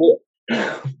 Right,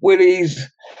 with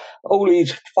all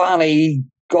these funny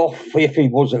goth, if he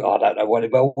wasn't, I don't know what,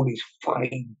 but all these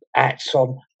funny hats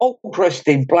on, all dressed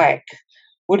in black,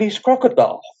 with his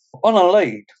crocodile on a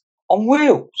lead on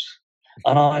wheels.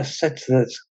 And I said to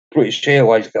the British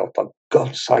Airways girl, "For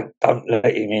God's sake, don't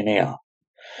let him in here."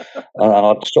 And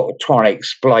I'd sort of try and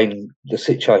explain the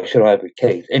situation over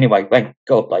Keith. Anyway, thank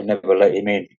God they never let him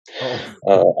in.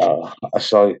 Oh.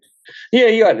 So, yeah,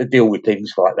 you had to deal with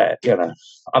things like that, you know.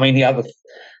 I mean, the other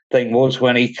thing was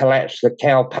when he collapsed the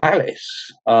Cow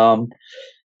Palace,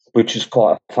 which is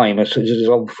quite famous. There's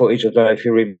old footage, I don't know if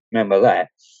you remember that,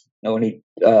 when he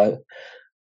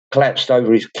collapsed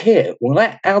over his kit.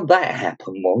 Well, how that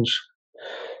happened was,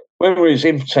 when we was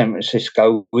in San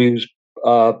Francisco, we was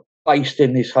based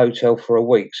in this hotel for a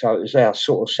week, so it was our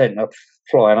sort of centre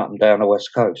flying up and down the West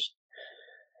Coast.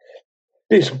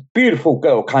 This beautiful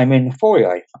girl came in the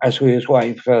foyer as we was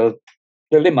waiting for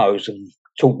the limos and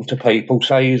talking to people.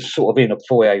 So he was sort of in the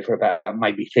foyer for about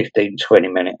maybe 15, 20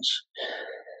 minutes.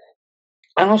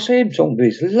 And I see him talking to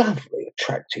this lovely,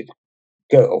 attractive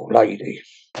girl, lady,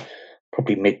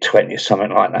 probably mid-20s,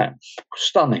 something like that.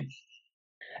 Stunning.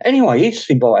 Anyway, he's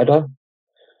invited her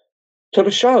to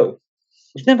the show.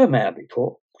 He's never met her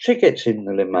before. She gets in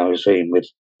the limousine with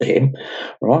him,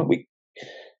 right? We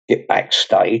get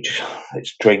backstage.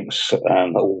 There's drinks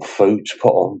and all foods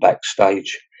put on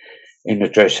backstage in the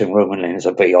dressing room, and then there's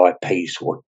a VIP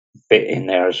sort of bit in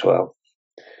there as well.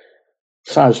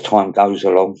 So as time goes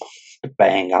along, the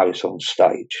band goes on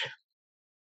stage,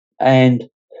 and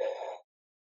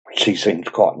she seems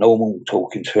quite normal,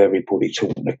 talking to everybody,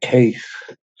 talking to Keith,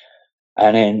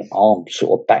 and then I'm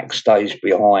sort of backstage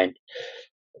behind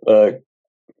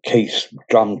Keith's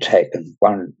drum tech and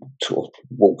one sort of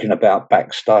walking about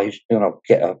backstage. Then I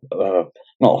get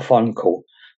not a phone call.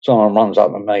 Someone runs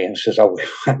up to me and says, "Oh,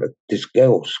 this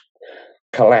girl's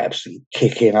collapsed and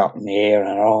kicking up in the air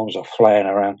and her arms are flying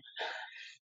around.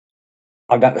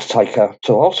 I'm going to take her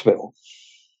to hospital."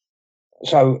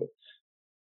 So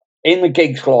in the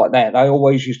gigs like that, they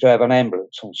always used to have an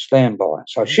ambulance on standby.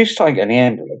 So she's taking the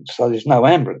ambulance, so there's no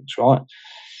ambulance, right?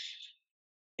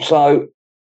 So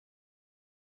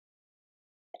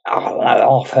I don't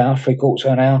know, half hour, 3/4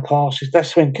 of an hour passes.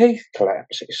 That's when Keith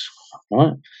collapses,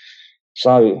 right?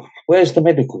 So where's the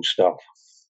medical staff?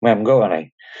 We haven't got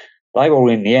any. They were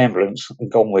in the ambulance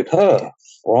and gone with her,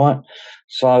 right?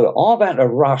 So I've had to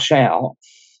rush out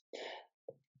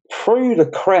through the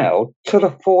crowd to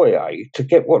the foyer to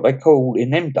get what they call in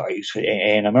them days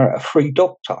in America, a free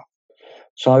doctor.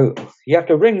 So you have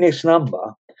to ring this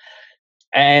number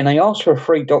and they ask for a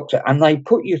free doctor and they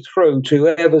put you through to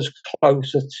whoever's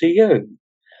closer to you.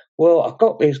 Well, I've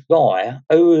got this guy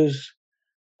who was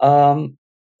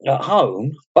at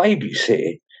home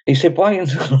babysitting. He said, "Wait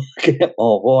until I get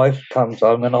my wife comes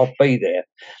home and I'll be there."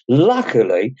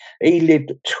 Luckily, he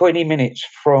lived 20 minutes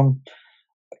from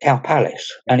Cow Palace,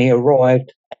 and he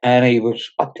arrived, and he was,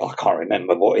 I can't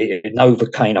remember what,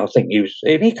 Novocaine, I think he was,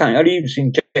 and he was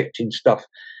injecting stuff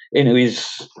into his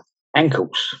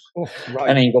ankles. Oh, right.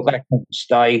 And then he got back on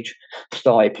stage,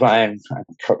 started playing,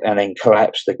 and then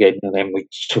collapsed again. And then we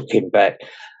took him back.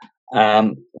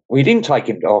 We didn't take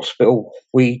him to hospital.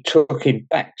 We took him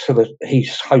back to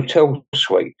his hotel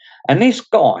suite. And this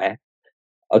guy,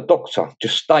 a doctor,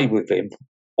 just stayed with him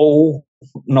all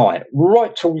night,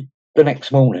 right till the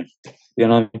next morning, you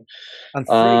know. And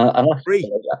free.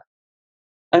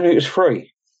 And it was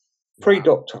free. Free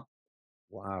doctor.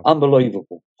 Wow.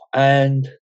 Unbelievable. And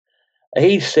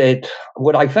he said,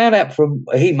 well, I found out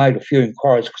he made a few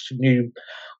inquiries because he knew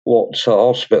what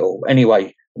hospital.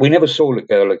 Anyway, we never saw the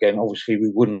girl again. Obviously, we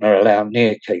wouldn't allow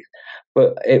near Keith.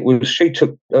 But she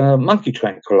took monkey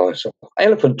tranquilizer,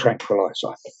 elephant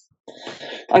tranquilizer,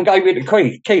 and gave it to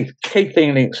Keith. Keith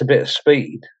thinking it's a bit of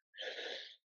speed.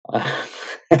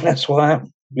 And that's what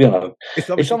happened. You know,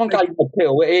 if someone gave him a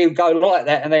pill, he would go like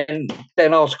that and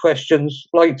then ask questions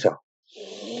later.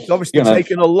 It's obviously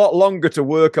taken a lot longer to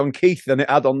work on Keith than it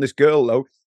had on this girl, though.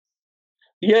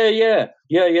 Yeah.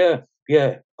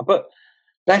 But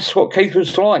that's what Keith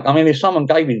was like. I mean, if someone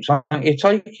gave him something, he'd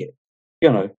take it.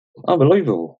 You know,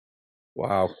 unbelievable.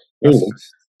 Wow.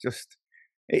 That's just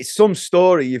it's some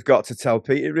story you've got to tell,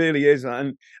 Pete. It really is.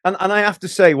 And I have to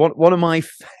say, one of my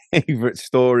favourite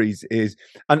stories is,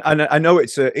 and I know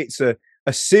it's a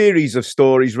series of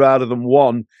stories rather than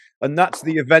one, and that's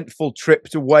the eventful trip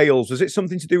to Wales. Was it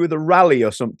something to do with a rally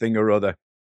or something or other?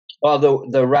 Oh,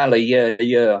 the rally, yeah.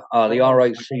 The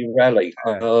RAC rally.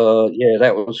 Yeah,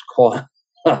 that was quite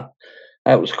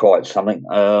that was quite something.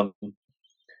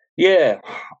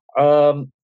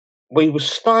 We were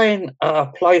staying at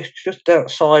a place just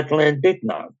outside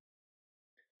Llandudno,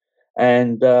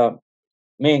 and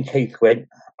me and Keith went.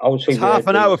 It's half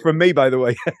an hour from me, by the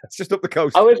way. It's just up the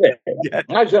coast. Oh, is it? Yeah.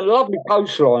 It's a lovely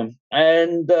coastline,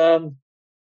 and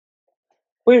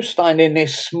we were staying in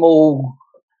this small.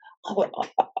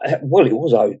 Well, it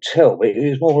was a hotel, but it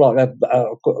was more like a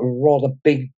rather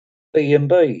big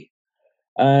B&B,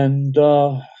 and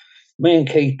me and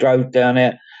Keith drove down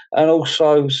there. And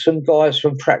also some guys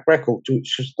from Track Records,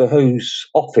 which was the Who's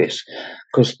office,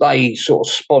 because they sort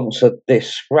of sponsored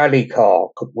this rally car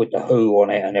with the Who on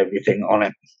it and everything on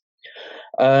it.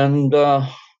 And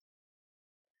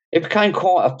it became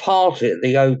quite a party at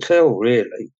the hotel,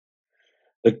 really.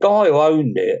 The guy who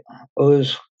owned it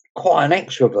was quite an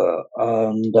extrovert,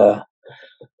 and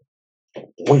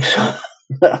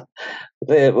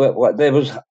there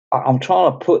was. I'm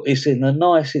trying to put this in the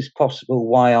nicest possible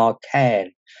way I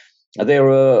can. There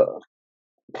were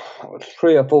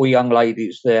 3 or 4 young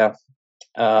ladies there.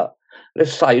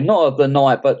 Let's say not of the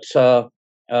night, but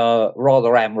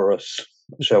rather amorous,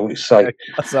 shall we say? Okay,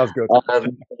 that sounds good.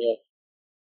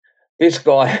 This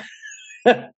guy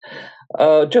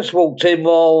just walked in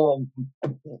while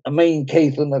me and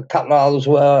Keith and a couple of others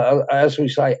were, as we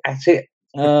say, at it,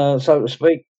 so to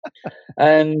speak,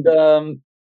 and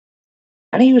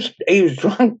he was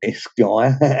drunk, this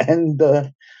guy, and.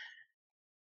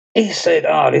 He said,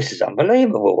 "Oh, this is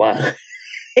unbelievable."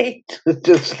 He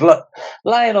just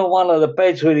laying on one of the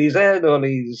beds with his head on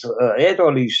his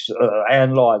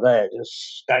hand like that,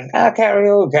 just going, carry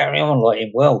on," like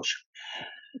in Welsh.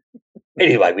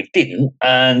 Anyway, we didn't,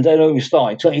 and then we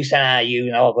started talking. He said, "You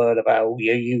know, I've heard about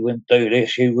you wouldn't do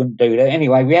this, you wouldn't do that."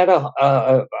 Anyway, we had a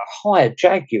hired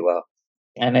Jaguar,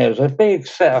 and there was a big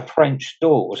set of French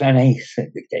doors, and he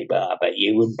said to Keith, "I bet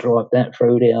you wouldn't drive that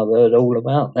through there. I've heard all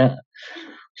about that."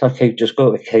 So Keith just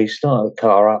got the key, started the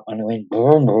car up, and he went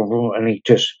boom, boom, boom, and he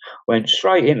just went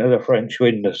straight into the French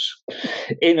windows,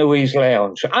 into his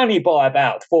lounge, only by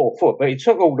about 4 foot. But he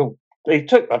took all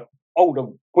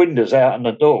the windows out and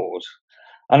the doors,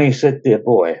 and he said, "Dear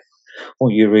boy,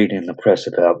 what you read in the press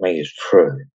about me is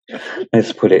true.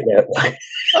 Let's put it that way."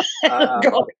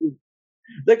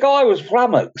 The guy was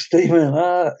flummoxed. Even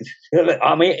I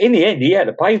mean, in the end, he had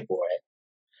to pay for it.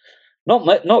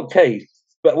 Not Keith.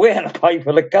 But we had to pay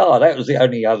for the car. That was the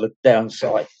only other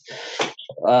downside.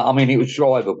 I mean, it was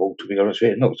drivable, to be honest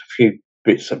with you. Knocked a few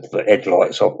bits of the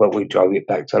headlights off, but we drove it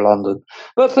back to London.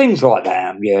 But things like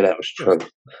that, yeah, that was true.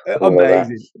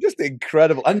 Amazing, just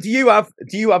incredible. And do you have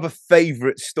a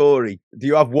favourite story? Do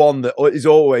you have one that is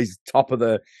always top of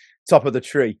the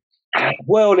tree?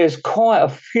 Well, there's quite a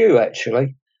few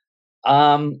actually.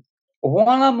 One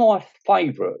of my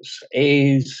favourites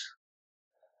is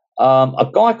a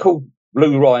guy called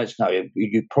Lou Rice,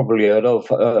 you probably heard of,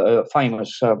 a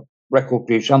famous record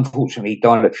producer. Unfortunately, he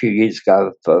died a few years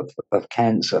ago of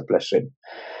cancer, bless him.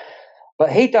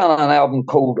 But he done an album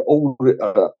called All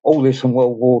This in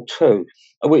World War II,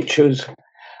 which was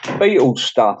Beatles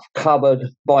stuff covered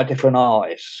by different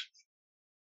artists.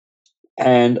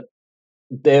 And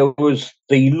there was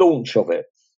the launch of it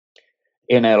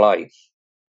in LA,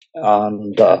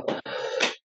 and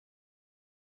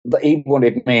he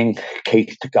wanted me and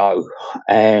Keith to go,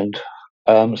 and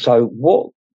so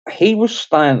what he was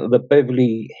staying at the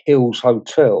Beverly Hills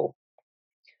Hotel,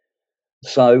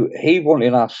 so he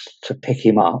wanted us to pick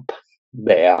him up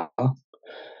there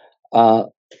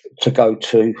to go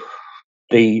to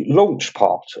the launch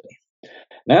party.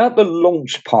 Now, at the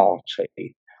launch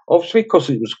party, obviously because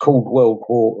it was called World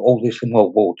War, all this in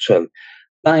World War II,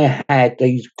 they had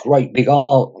these great big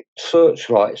art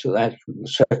searchlights that they had from the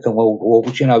Second World War,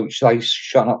 which, which they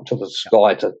shone up to the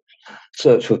sky to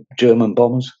search for German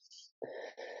bombers.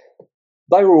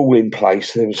 They were all in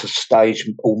place. There was a stage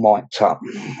all mic'd up.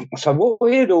 So what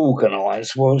we had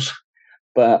organised was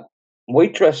that we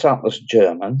dress up as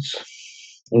Germans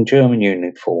in German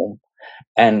uniform,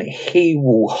 and he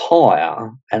will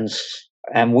hire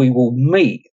and we will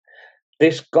meet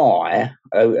this guy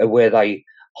where they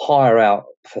hire out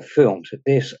for films,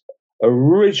 this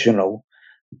original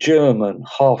German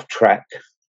half-track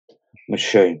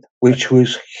machine, which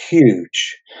was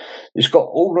huge. It's got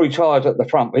ordinary tyres at the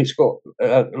front, but it's got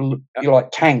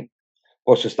like tank,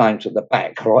 what's his name's at the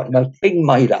back, right? And the thing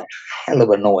made a hell of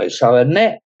a noise. So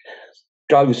Annette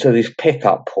goes to this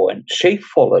pickup point. She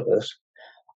followed us.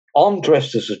 I'm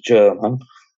dressed as a German.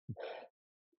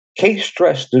 Keith's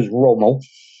dressed as Rommel,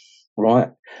 right?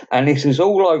 And this is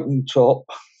all open top.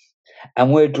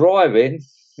 And we're driving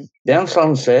down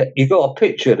Sunset. You've got to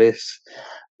picture this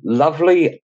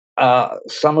lovely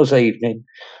summer's evening,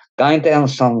 going down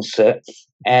Sunset,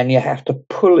 and you have to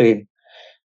pull in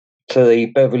to the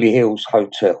Beverly Hills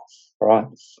Hotel, right?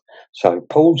 So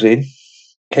pulls in.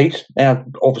 Keith, now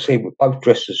obviously we're both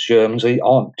dressed as Germans.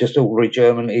 I'm just ordinary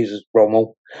German, he's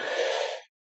Rommel.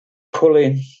 Pull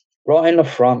in, right in the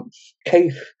front.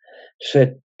 Keith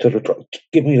said to the driver,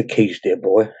 "Give me the keys, dear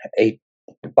boy." He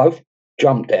both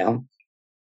jumped down.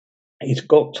 He's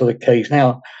got to the keys.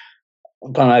 Now,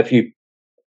 I don't know if you've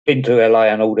been to LA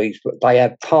and all these, but they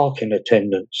have parking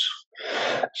attendants.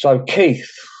 So Keith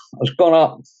has gone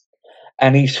up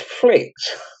and he's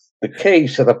flicked the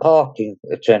keys to the parking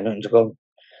attendant and gone,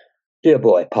 "Dear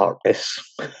boy, park this."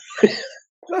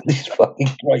 This fucking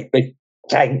great big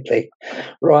tank thing.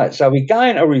 Right, so we go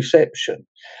into reception.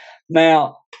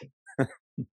 Now,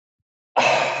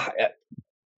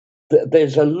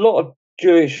 there's a lot of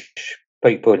Jewish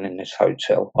people in this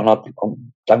hotel, and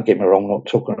don't get me wrong, I'm not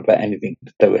talking about anything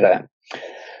to do with that.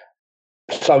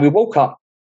 So we walk up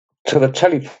to the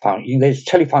telephone. There's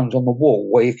telephones on the wall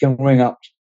where you can ring up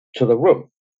to the room,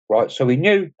 right? So we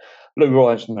knew Lou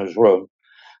Reisner's room.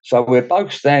 So we're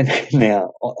both standing there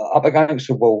up against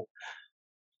the wall,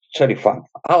 telephone.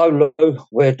 "Hello, Lou,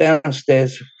 we're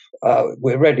downstairs.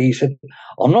 We're ready." He said,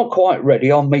 "I'm not quite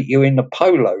ready. I'll meet you in the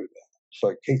polo."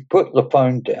 So Keith put the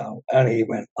phone down and he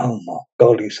went, "Oh my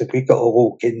God," he said, "we got to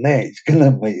walk in there. He's going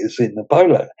to meet us in the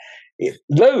polo."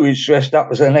 Lou is dressed up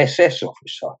as an SS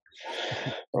officer,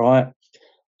 right?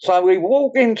 So we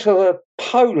walk into the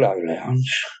polo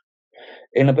lounge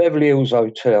in the Beverly Hills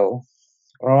Hotel,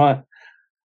 right?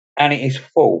 And it is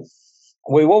full.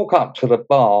 We walk up to the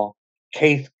bar.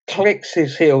 Keith clicks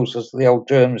his heels, as the old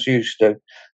Germans used to,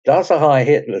 does a high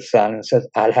Hitler sign and says,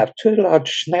 "I'll have 2 large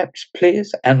schnapps,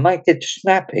 please, and make it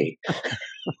snappy."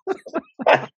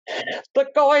 The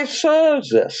guy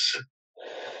serves us.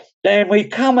 Then we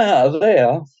come out of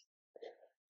there,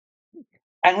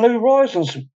 and Lou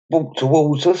Rison's walked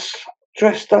towards us,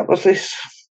 dressed up as this.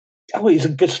 Oh, he's a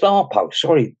Gestapo.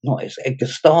 Sorry, not he's a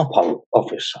Gestapo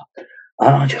officer.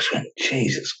 And I just went,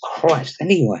 Jesus Christ.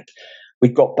 Anyway, we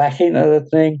got back into the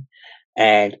thing,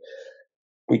 and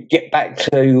we get back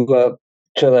to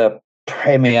the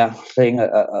premiere thing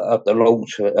of the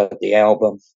launch of the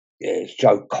album. It's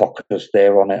Joe Cocker's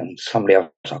there on it, and somebody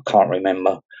else I can't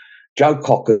remember. Joe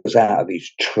Cocker's out of his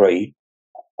tree.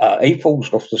 He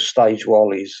falls off the stage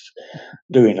while he's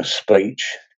doing a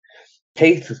speech.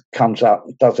 Keith comes up,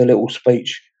 does a little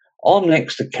speech. I'm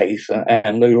next to Keith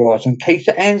and Lou Rice, and Keith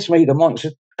hands me the mic and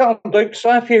says, "Go on, Duke,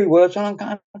 say a few words." And I'm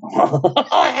going,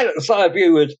 I had to say a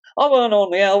few words. I weren't on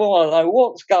the album. I don't know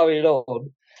what's going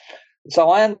on.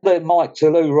 So I hand the mic to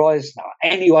Lou Rice.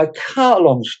 Anyway, cut a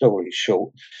long story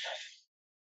short,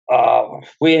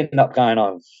 we ended up going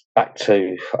home back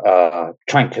to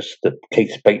Trancas, the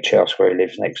Keith's beach house where he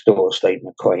lives next door, Steve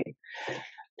McQueen.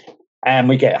 And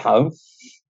we get home,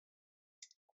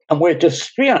 and we're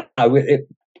just,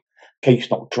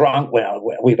 Keith's not drunk.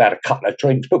 We've had a couple of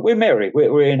drinks, but we're merry.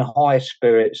 We're in high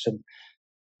spirits and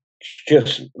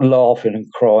just laughing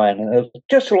and crying, and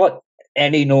just like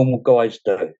any normal guys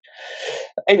do.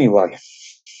 Anyway,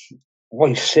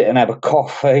 we sit and have a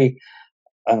coffee,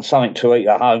 and something to eat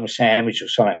at home, a sandwich or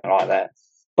something like that.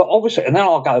 But obviously, and then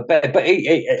I'll go to bed. But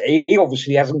he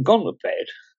obviously hasn't gone to bed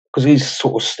because he's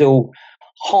sort of still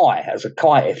high as a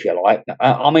kite, if you like.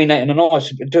 I mean that in a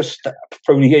nice, just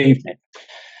through the evening.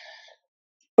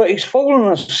 But he's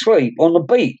fallen asleep on the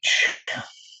beach,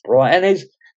 right? And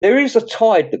there is a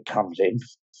tide that comes in.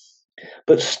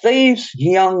 But Steve's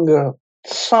younger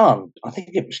son, I think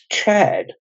it was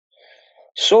Chad,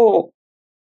 saw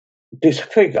this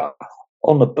figure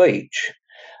on the beach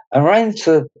and ran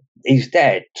to his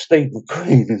dad, Steve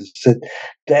McQueen, and said,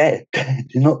 Dad,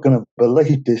 you're not going to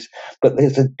believe this, but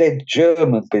there's a dead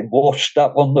German been washed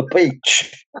up on the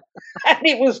beach. And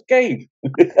it was Keith.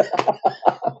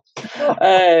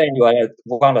 Anyway,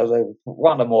 one of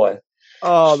my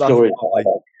stories.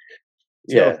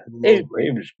 Yeah, it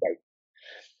was great.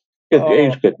 It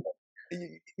was good.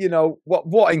 You know,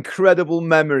 what incredible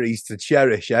memories to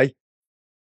cherish, eh?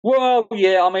 Well,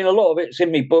 yeah, I mean, a lot of it's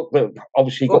in my book that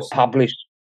obviously got published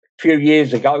a few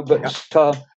years ago, but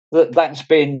that's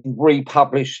been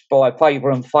republished by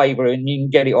Faber and Faber, and you can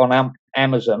get it on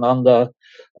Amazon under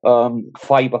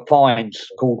Faber Finds,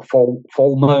 called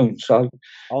Full Moon. So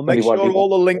I'll make sure all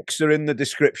the links are in the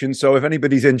description. So if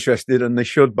anybody's interested and they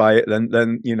should buy it,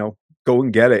 then you know, go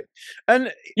and get it.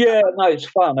 And yeah, no, it's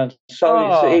fun, and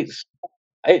so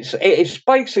it's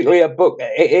basically a book.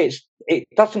 It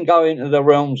doesn't go into the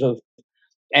realms of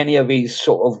any of his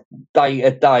sort of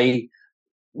day-to-day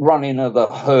running of the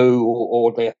Who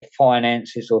or their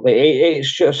finances,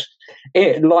 it's just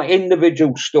like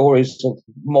individual stories of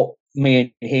what me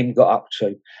and him got up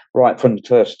to right from the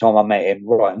first time I met him,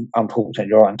 right,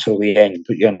 unfortunately, right until the end.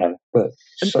 But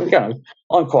so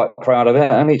I'm quite proud of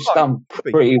it, and it's done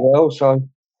pretty well. So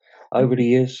over the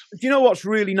years, do you know what's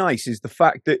really nice is the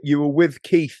fact that you were with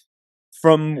Keith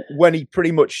from when he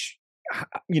pretty much,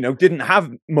 didn't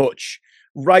have much,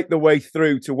 right the way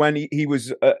through to when he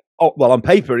was, on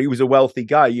paper, he was a wealthy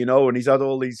guy, and he's had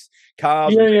all these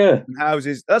cars and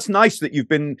houses. That's nice that you've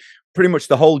been pretty much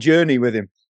the whole journey with him.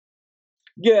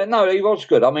 Yeah, no, he was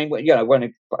good. I mean, when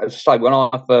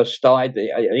I first started,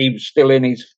 he was still in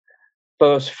his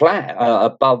first flat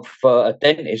above a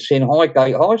dentist in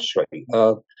Highgate High Street,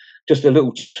 just a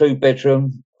little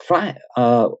 2-bedroom flat,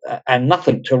 and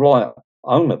nothing to write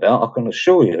home about, I can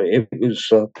assure you. It was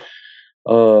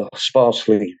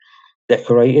sparsely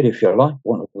decorated, if you like,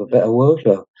 want of a better word.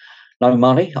 No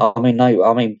money. I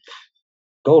mean,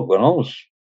 God, when I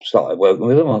started working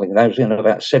with them, I think they was in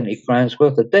about 70 grand's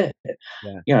worth of debt.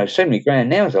 Yeah. 70 grand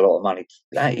now is a lot of money.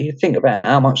 You think about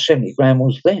how much 70 grand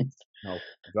was then. No,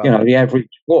 exactly. The average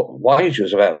wage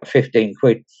was about 15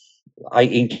 quid,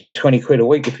 18, 20 quid a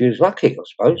week if you was lucky, I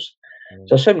suppose.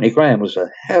 So 70 grand was a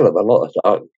hell of a lot of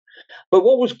dough. But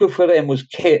what was good for them was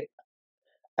Kit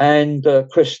and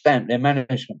Chris Stamp, their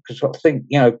management, because I think,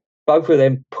 both of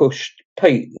them pushed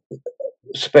Pete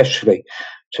especially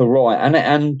to write.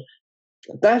 And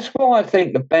that's why I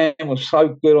think the band was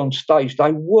so good on stage.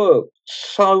 They worked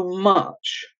so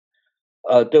much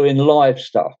doing live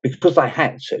stuff because they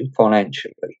had to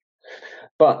financially.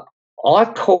 But I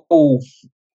call,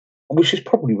 which is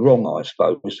probably wrong, I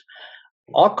suppose,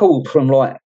 I called from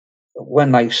like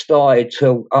when they started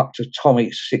till up to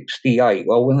Tommy 68.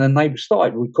 Well, when they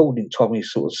started recording Tommy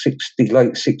sort of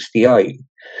late 68,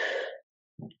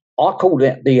 I called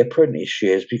it the apprentice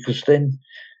years, because then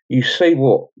you see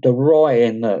what the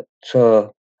writing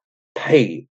that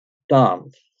Pete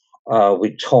done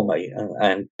with Tommy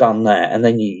and done that, and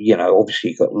then you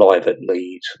obviously you got Live at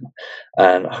Leeds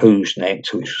and Who's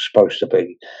Next, which was supposed to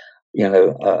be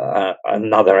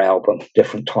another album,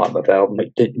 different type of album.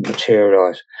 It didn't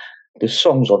materialise. The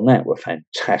songs on that were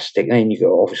fantastic. And then you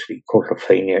got obviously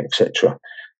Quadrophenia, etc.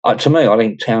 To me, I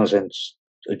think Townsend's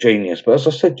a genius. But as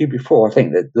I said to you before, I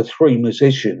think that the three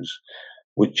musicians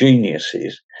were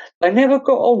geniuses. They never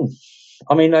got on.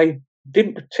 I mean, they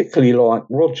didn't particularly like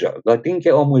Roger. They didn't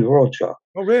get on with Roger.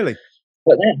 Oh, really?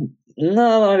 But then,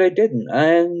 no, they didn't.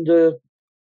 And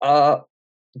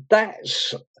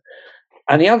that's...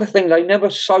 And the other thing, they never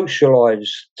socialised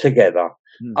together,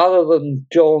 other than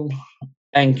John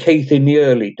and Keith in the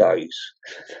early days.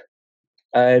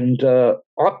 And but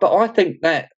I think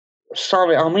that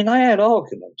they had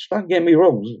arguments, don't get me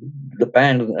wrong, the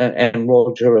band and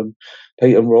Roger and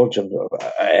Pete and Roger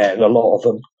and a lot of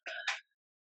them.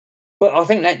 But I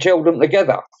think that gelled them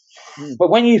together. But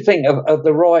when you think of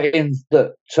the writing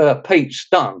that Pete's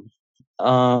done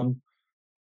and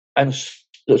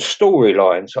the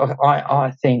storylines,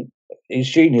 I think is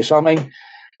genius. I mean,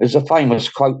 there's a famous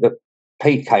quote that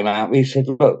Pete came out with. He said,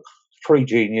 "Look, 3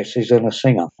 geniuses and a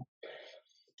singer."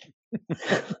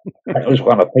 That was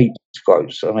one of Pete's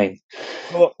quotes. I mean,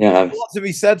 Well, you know, what to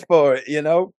be said for it, you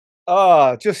know?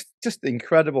 Ah, just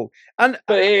incredible. And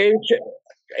but it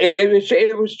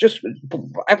was just,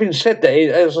 having said that,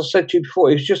 as I said to you before,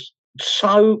 it was just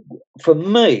so, for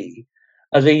me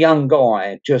as a young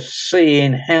guy, just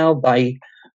seeing how they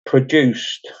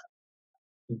produced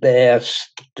their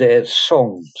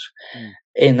songs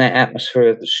in that atmosphere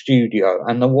of the studio,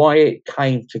 and the way it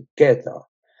came together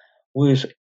was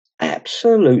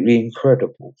absolutely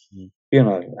incredible. You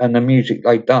know, and the music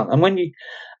they've done,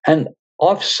 and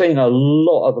I've seen a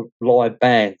lot of live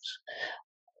bands.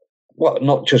 Well,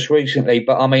 not just recently,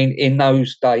 but I mean, in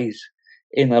those days,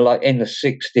 in the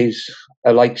 60s,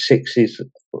 late 60s,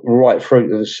 right through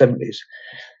to the 70s,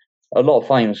 a lot of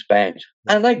famous bands,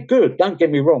 and they're good. Don't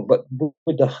get me wrong, but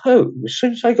with the Who, as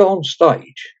soon as they got on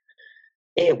stage,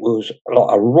 it was like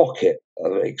a rocket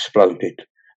that exploded,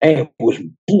 and it was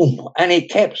boom, and it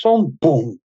kept on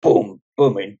boom, boom,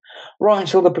 booming right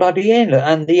until the bloody end.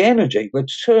 And the energy would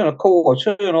turn a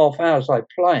quarter, 2.5 hours they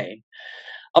playing.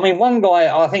 I mean, one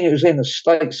guy, I think it was in the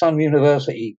State Sun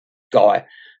University guy,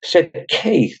 said that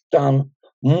Keith done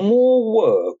more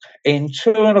work in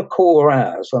 2.25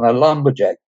 hours than a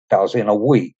lumberjack does in a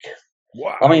week.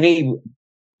 wow. I mean,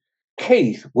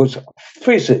 Keith was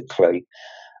physically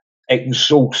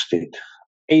exhausted.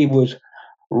 He was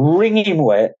wringing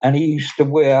wet, and he used to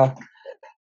wear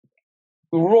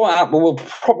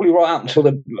probably right up until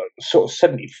the sort of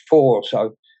 74 or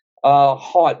so,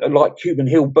 height like Cuban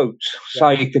heel boots,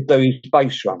 so he could do his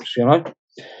bass drums, you know.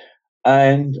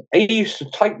 And he used to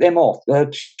take them off,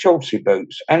 the Chelsea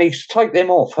boots, and he used to take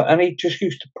them off, and he just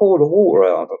used to pour the water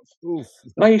out of them. Oof.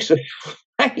 And I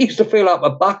used to fill up a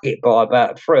bucket by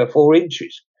about 3 or 4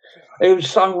 inches. It was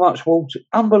so much water,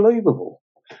 unbelievable.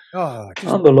 Oh,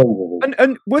 unbelievable.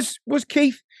 And was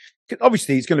Keith?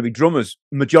 Obviously, it's going to be drummers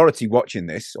majority watching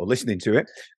this or listening to it.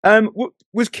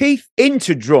 Was Keith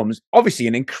into drums? Obviously,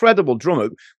 an incredible drummer.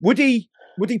 Would he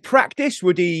practice?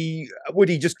 Would he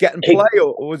just get and play,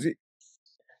 or was it?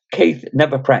 Keith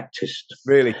never practiced.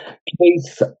 Really?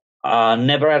 Keith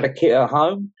never had a kit at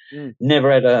home.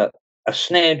 Never had a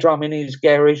snare drum in his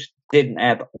garage. Didn't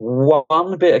have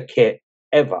one bit of kit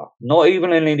ever. Not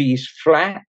even in his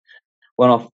flat when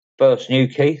I first knew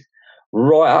Keith.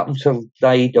 Right up until the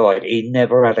day he died, he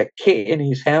never had a kit in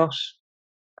his house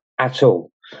at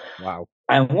all. Wow.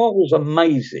 And what was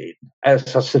amazing,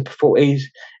 as I said before, is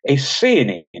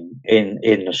seeing him in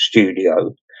the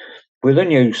studio with a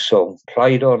new song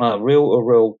played on a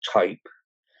reel-to-reel tape,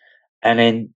 and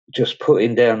then just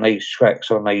putting down these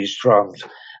tracks on these drums.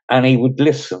 And he would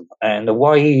listen, and the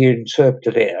way he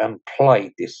interpreted it and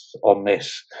played this on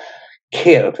this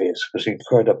kit of his was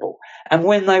incredible. And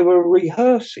when they were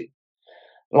rehearsing,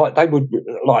 like they would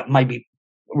like maybe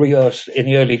rehearse in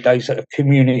the early days at a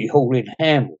community hall in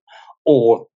Hamble,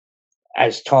 or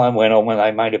as time went on, when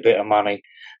they made a bit of money,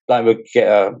 they would get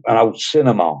an old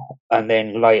cinema, and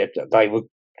then later they would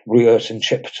rehearse in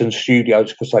Shepperton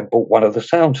Studios because they bought one of the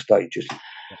sound stages.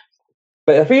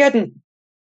 But if he hadn't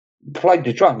played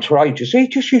the drums for ages, he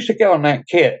just used to get on that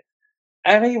kit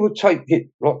and he would take it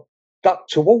like duck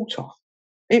to water.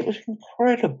 It was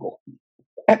incredible,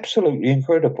 absolutely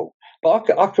incredible.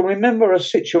 But I can remember a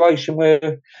situation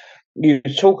where you're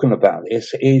talking about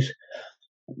this. Is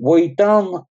we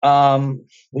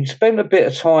spent a bit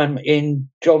of time in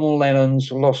John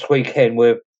Lennon's Lost Weekend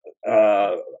with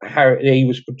he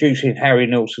was producing Harry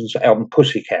Nilsson's album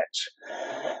Pussycats,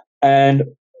 and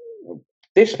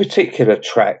this particular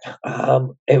track,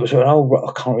 it was an old,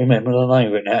 I can't remember the name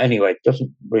of it now. Anyway, it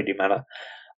doesn't really matter.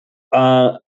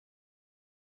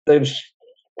 There was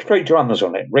 3 drummers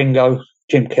on it: Ringo,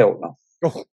 Jim Keltner.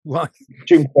 Oh, right.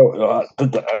 Jim Keltner,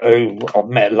 who I've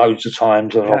met loads of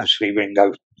times, and obviously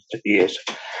Ringo for years.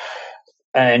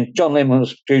 And John Lennon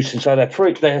was producing, so they're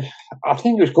 3 there. I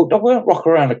think it was called Rock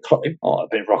Around the Clock. It might have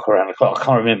been Rock Around the Clock. I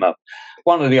can't remember.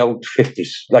 One of the old 50s,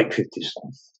 late 50s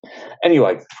songs.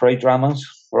 Anyway, 3 drummers,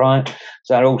 right?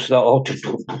 So they all start,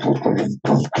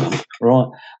 right?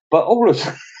 But all of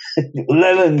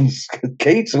Lennon's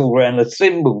keys all around the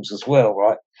cymbals as well,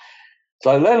 right?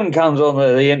 So Lennon comes on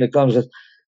at the end,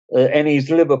 and his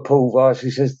Liverpool voice, he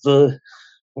says, to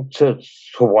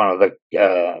one of the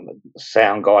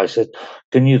sound guys, said,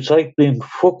 "Can you take them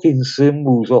fucking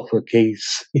cymbals off the keys?"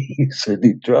 He said,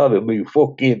 "He's driving me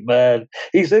fucking mad."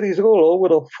 He said, "He's all over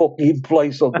the fucking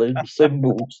place on them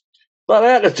cymbals." But I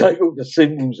had to take all the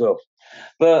cymbals off.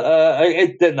 But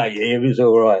it was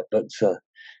all right. But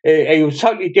he was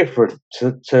totally different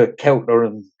to Keltner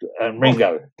and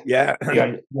Ringo. Yeah. You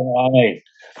know what I mean?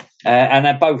 And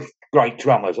they're both great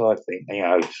drummers, I think.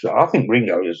 So I think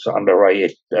Ringo is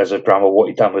underrated as a drummer. What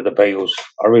he done with the Beatles,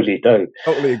 I really do.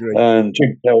 Totally agree. And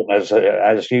Jim Felton,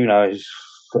 as you know,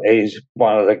 is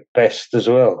one of the best as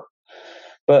well.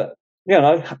 But he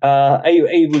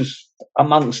was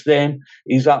amongst them.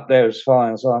 He's up there as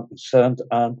far as I'm concerned.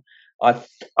 I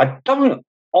don't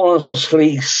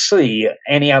honestly see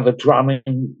any other drummer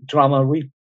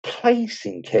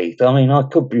replacing Keith. I mean, I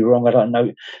could be wrong. I don't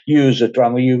know. You as a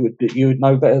drummer, you would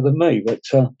know better than me. But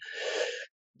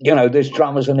there's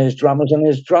drummers and there's drummers and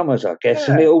there's drummers, I guess,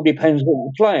 and it all depends what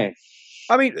you're playing.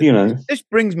 I mean, this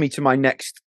brings me to my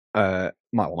next, my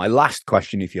last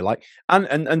question, if you like,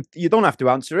 and you don't have to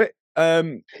answer it.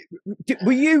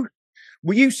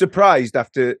 Were you surprised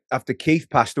after Keith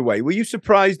passed away? Were you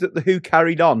surprised that the Who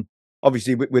carried on?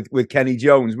 Obviously, with Kenny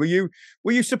Jones, were you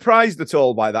surprised at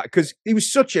all by that? Because he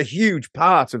was such a huge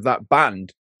part of that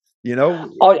band,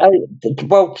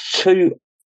 Well, to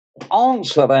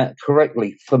answer that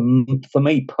correctly, for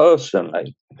me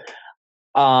personally,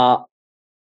 I'm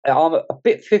a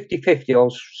bit 50-50. I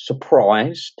was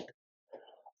surprised,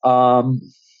 but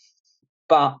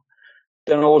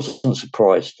then I wasn't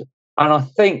surprised, and I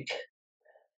think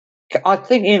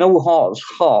in all hearts,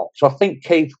 I think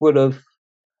Keith would have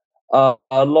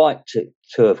liked it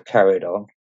to have carried on.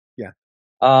 Yeah.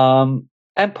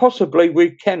 And possibly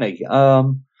with Kenny,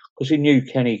 because he knew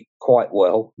Kenny quite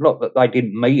well. Not that they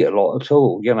didn't meet a lot at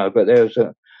all, but there was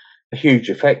a huge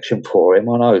affection for him.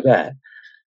 I know that.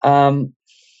 And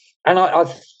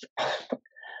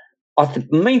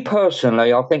me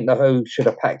personally, I think the Who should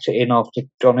have packed it in after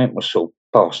John Entwistle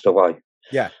passed away.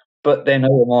 Yeah. But then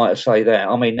who am I to say that?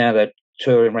 I mean, now they're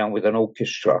touring around with an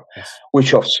orchestra, yes,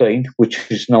 which I've seen, which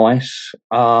is nice.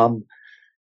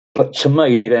 But to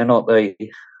me, they're not the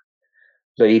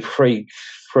three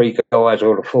guys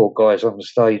or the four guys on the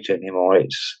stage anymore.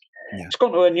 It's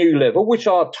gone to a new level, which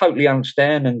I totally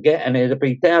understand and get, and there'll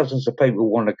be thousands of people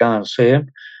who want to go and see him,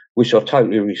 which I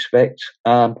totally respect.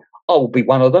 I'll be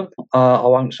one of them. I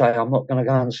won't say I'm not going to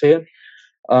go and see him.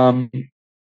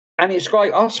 And it's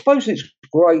great. I suppose it's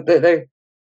great that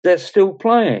they're still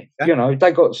playing. Yeah.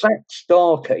 They got Zach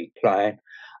Starkey playing,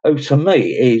 who to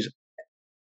me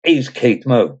is Keith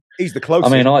Moon. He's the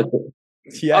closest. I mean,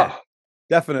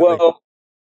 definitely. Well,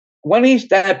 when his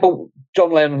dad bought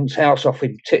John Lennon's house off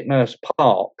in Titnurst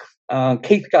Park,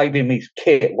 Keith gave him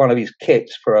one of his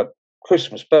kits for a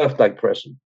Christmas birthday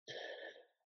present.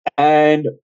 And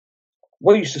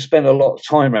we used to spend a lot of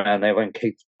time around there when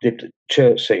Keith did the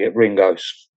church sing at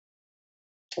Ringo's.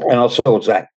 And I saw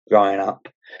Zach growing up.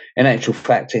 In actual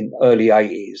fact, in early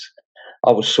 80s,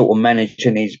 I was sort of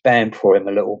managing his band for him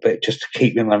a little bit, just to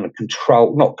keep him under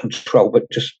control. Not control, but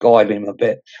just guide him a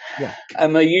bit. Yeah.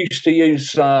 And they used to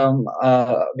use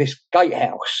this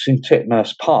gatehouse in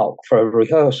Titnurst Park for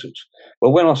rehearsals.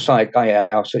 Well, when I say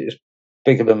gatehouse, it was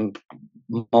bigger than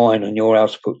mine and your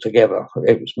house put together.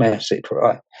 It was massive,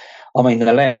 right? I mean,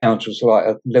 the lounge was like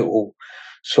a little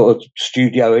sort of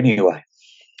studio anyway.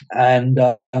 And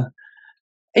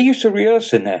he used to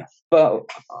rehearse in there. But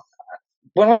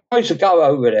when I used to go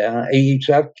over there, he used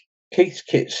to have Keith's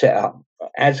kit set up,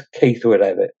 as Keith would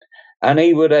have it. And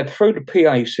he would have, through the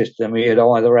PA system, he'd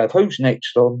either have Who's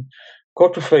Next on,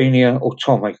 Quadrophenia or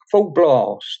Tommy, full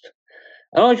blast.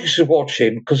 And I used to watch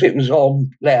him because it was on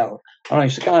loud. And I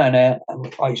used to go in there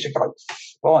and I used to go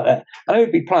like that. And he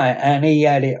would be playing and he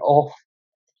had it off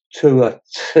to a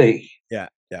T. Yeah.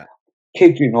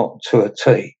 Kid you not, to a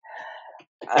T.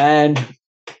 And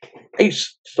he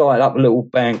started up a little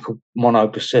band called Mono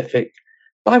Pacific.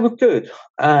 They were good.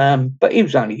 But he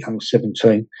was only young,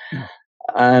 17.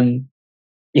 And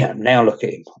now look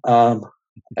at him.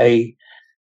 He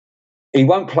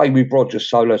won't play with Roger's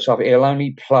solo stuff. He'll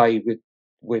only play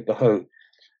with the Who.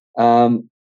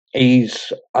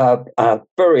 He's a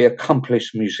very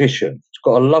accomplished musician. He's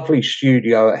got a lovely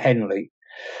studio at Henley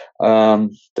that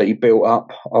he built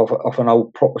up off an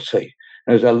old property.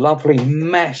 There's a lovely,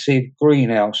 massive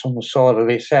greenhouse on the side of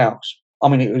this house. I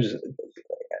mean,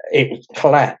 it was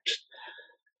collapsed,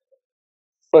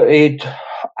 but he'd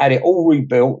had it all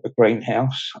rebuilt, the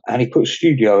greenhouse, and he put a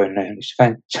studio in there, and it's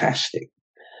fantastic.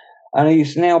 And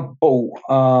he's now bought,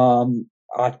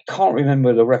 I can't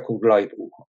remember the record label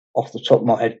off the top of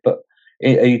my head, but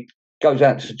he goes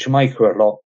out to Jamaica a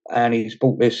lot, and he's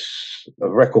bought this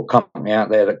record company out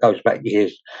there that goes back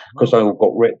years because they all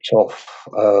got ripped off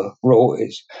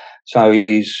royalties. So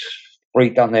he's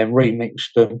redone them,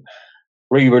 remixed them,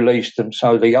 re-released them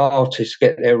so the artists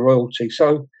get their royalty.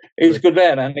 So he's good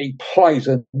there, and he plays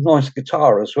a nice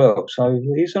guitar as well. So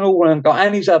he's an all-round guy,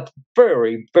 and he's a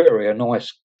very, very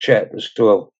nice chap as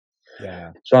well.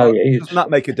 Yeah. So doesn't that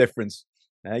make a difference?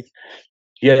 Hey?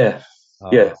 Yeah, Oh,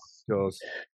 yeah. does.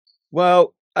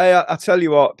 Well, I tell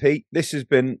you what, Pete, this has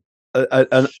been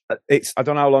it's I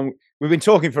don't know how long we've been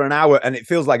talking for an hour, and it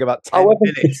feels like about 10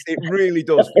 minutes. It really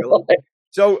does feel.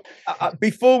 So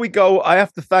before we go, I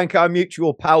have to thank our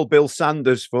mutual pal Bill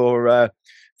Sanders for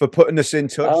putting us in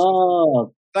touch.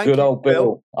 Thank you, old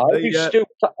Bill. I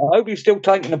hope he's still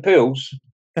taking the pills.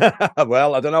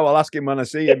 Well, I don't know. I'll ask him when I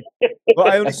see him. But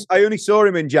I only saw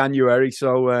him in January,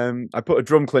 so I put a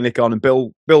drum clinic on, and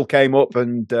Bill came up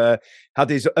and had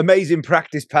his amazing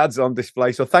practice pads on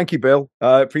display. So thank you, Bill.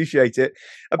 I appreciate it.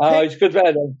 He's good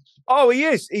man. Oh, he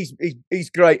is. He's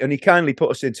great, and he kindly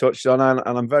put us in touch, son, and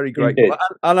I'm very grateful.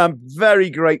 And I'm very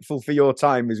grateful for your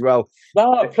time as well.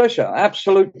 No, pleasure,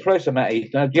 absolute pleasure, Matty.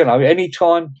 You know,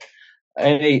 anytime.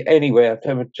 Anywhere,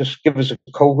 just give us a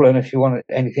call, and if you want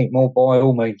anything more, by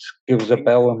all means, give us a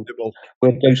bell, and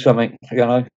we'll do something. You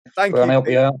know, thank we'll you. help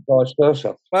you out, vice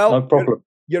versa. Well, no problem.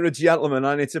 You're a gentleman,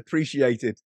 and it's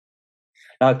appreciated.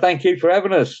 No, thank you for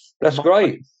having us. That's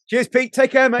great. Cheers, Pete.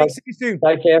 Take care, mate. See you soon.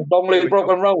 Take care. Long live rock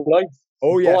and roll, eh?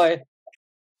 Oh yes. Bye.